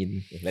come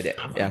in, like that.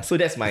 Yeah. So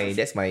that's my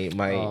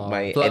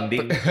plug.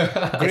 ending. Great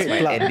That's my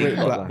plug, ending. great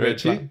thought plug, lah. great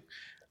plug.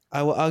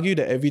 I would argue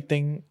that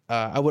everything.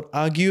 I would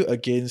argue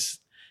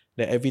against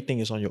that everything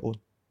is on your own.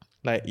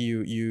 Like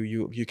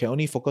you can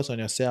only focus on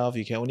yourself.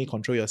 You can only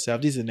control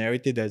yourself. This is a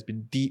narrative that has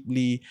been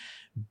deeply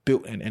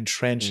built and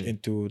entrenched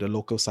into the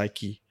local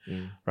psyche.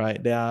 Right?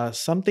 There are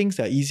some things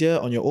that are easier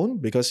on your own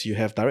because you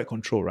have direct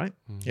control, right?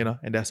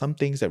 And there are some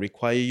things that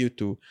require you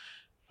to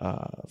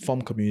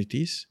form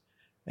communities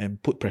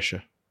and put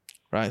pressure.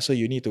 Right? So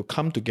you need to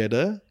come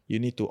together, you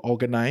need to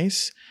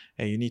organize,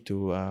 and you need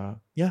to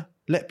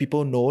let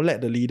people know, let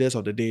the leaders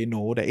of the day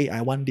know that, hey,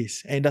 I want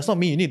this. And it does not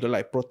mean you need to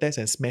like protest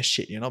and smash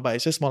shit, but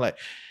it's just more like,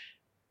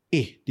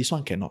 hey, this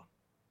one cannot.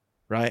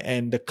 Right?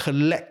 And the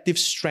collective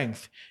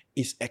strength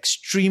is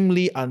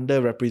extremely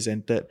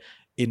underrepresented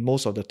in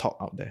most of the talk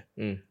out there.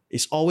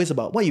 It's always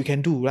about what you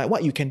can do, right?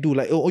 What you can do,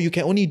 like, oh, you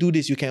can only do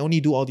this, you can only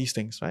do all these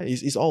things, right?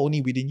 It's all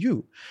only within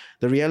you.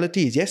 The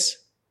reality is, yes,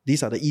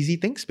 these are the easy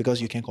things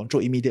because you can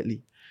control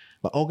immediately.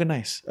 But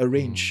organize,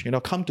 arrange,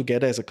 come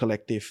together as a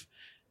collective.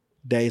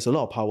 There is a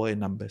lot of power in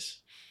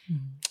numbers.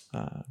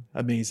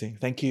 Amazing.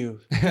 Thank you.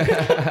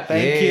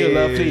 Thank you,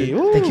 lovely.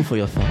 Woo. Thank you for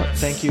your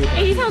thoughts. Thank you.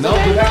 Hey, he sounds Now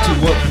very go back wrong.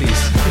 to work,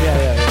 please.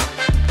 Yeah.